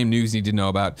video game news you need to know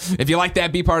about. If you like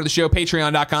that, be part of the show,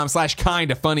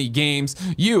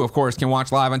 patreon.com/kindoffunnygames. You, of course, can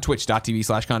watch live on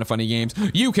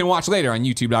twitch.tv/kindoffunnygames. You can watch later on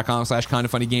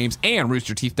youtube.com/kindoffunnygames and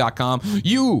roosterteeth.com.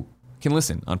 You can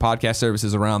listen on podcast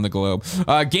services around the globe.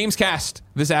 Gamescast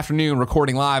this afternoon,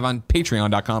 recording live on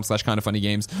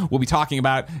patreon.com/kindoffunnygames. We'll be talking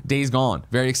about Days Gone.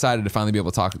 Very excited to finally be able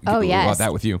to talk about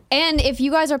that with you. And if you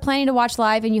guys are planning to watch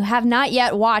live and you have not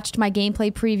yet watched my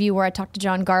gameplay preview where I talked to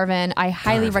John Garvin, I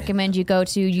highly recommend you go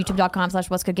to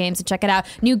youtube.com/whatsgoodgames to check it out.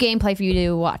 New gameplay for you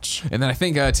to watch. And then I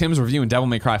think Tim's reviewing Devil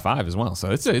May Cry 5 as well. So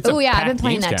it's a Oh, yeah, I've been packed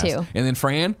playing that Gamescast. too. And then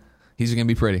Fran, he's going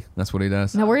to be pretty. That's what he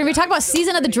does. Now we're going to be talking about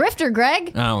Season of the Drifter,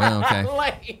 Greg. Oh, well, okay.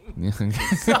 Lame.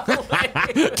 So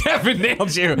lame. Kevin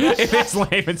nailed you. It is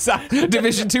lame. It's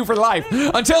Division 2 for life.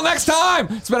 Until next time,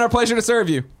 it's been our pleasure to serve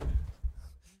you.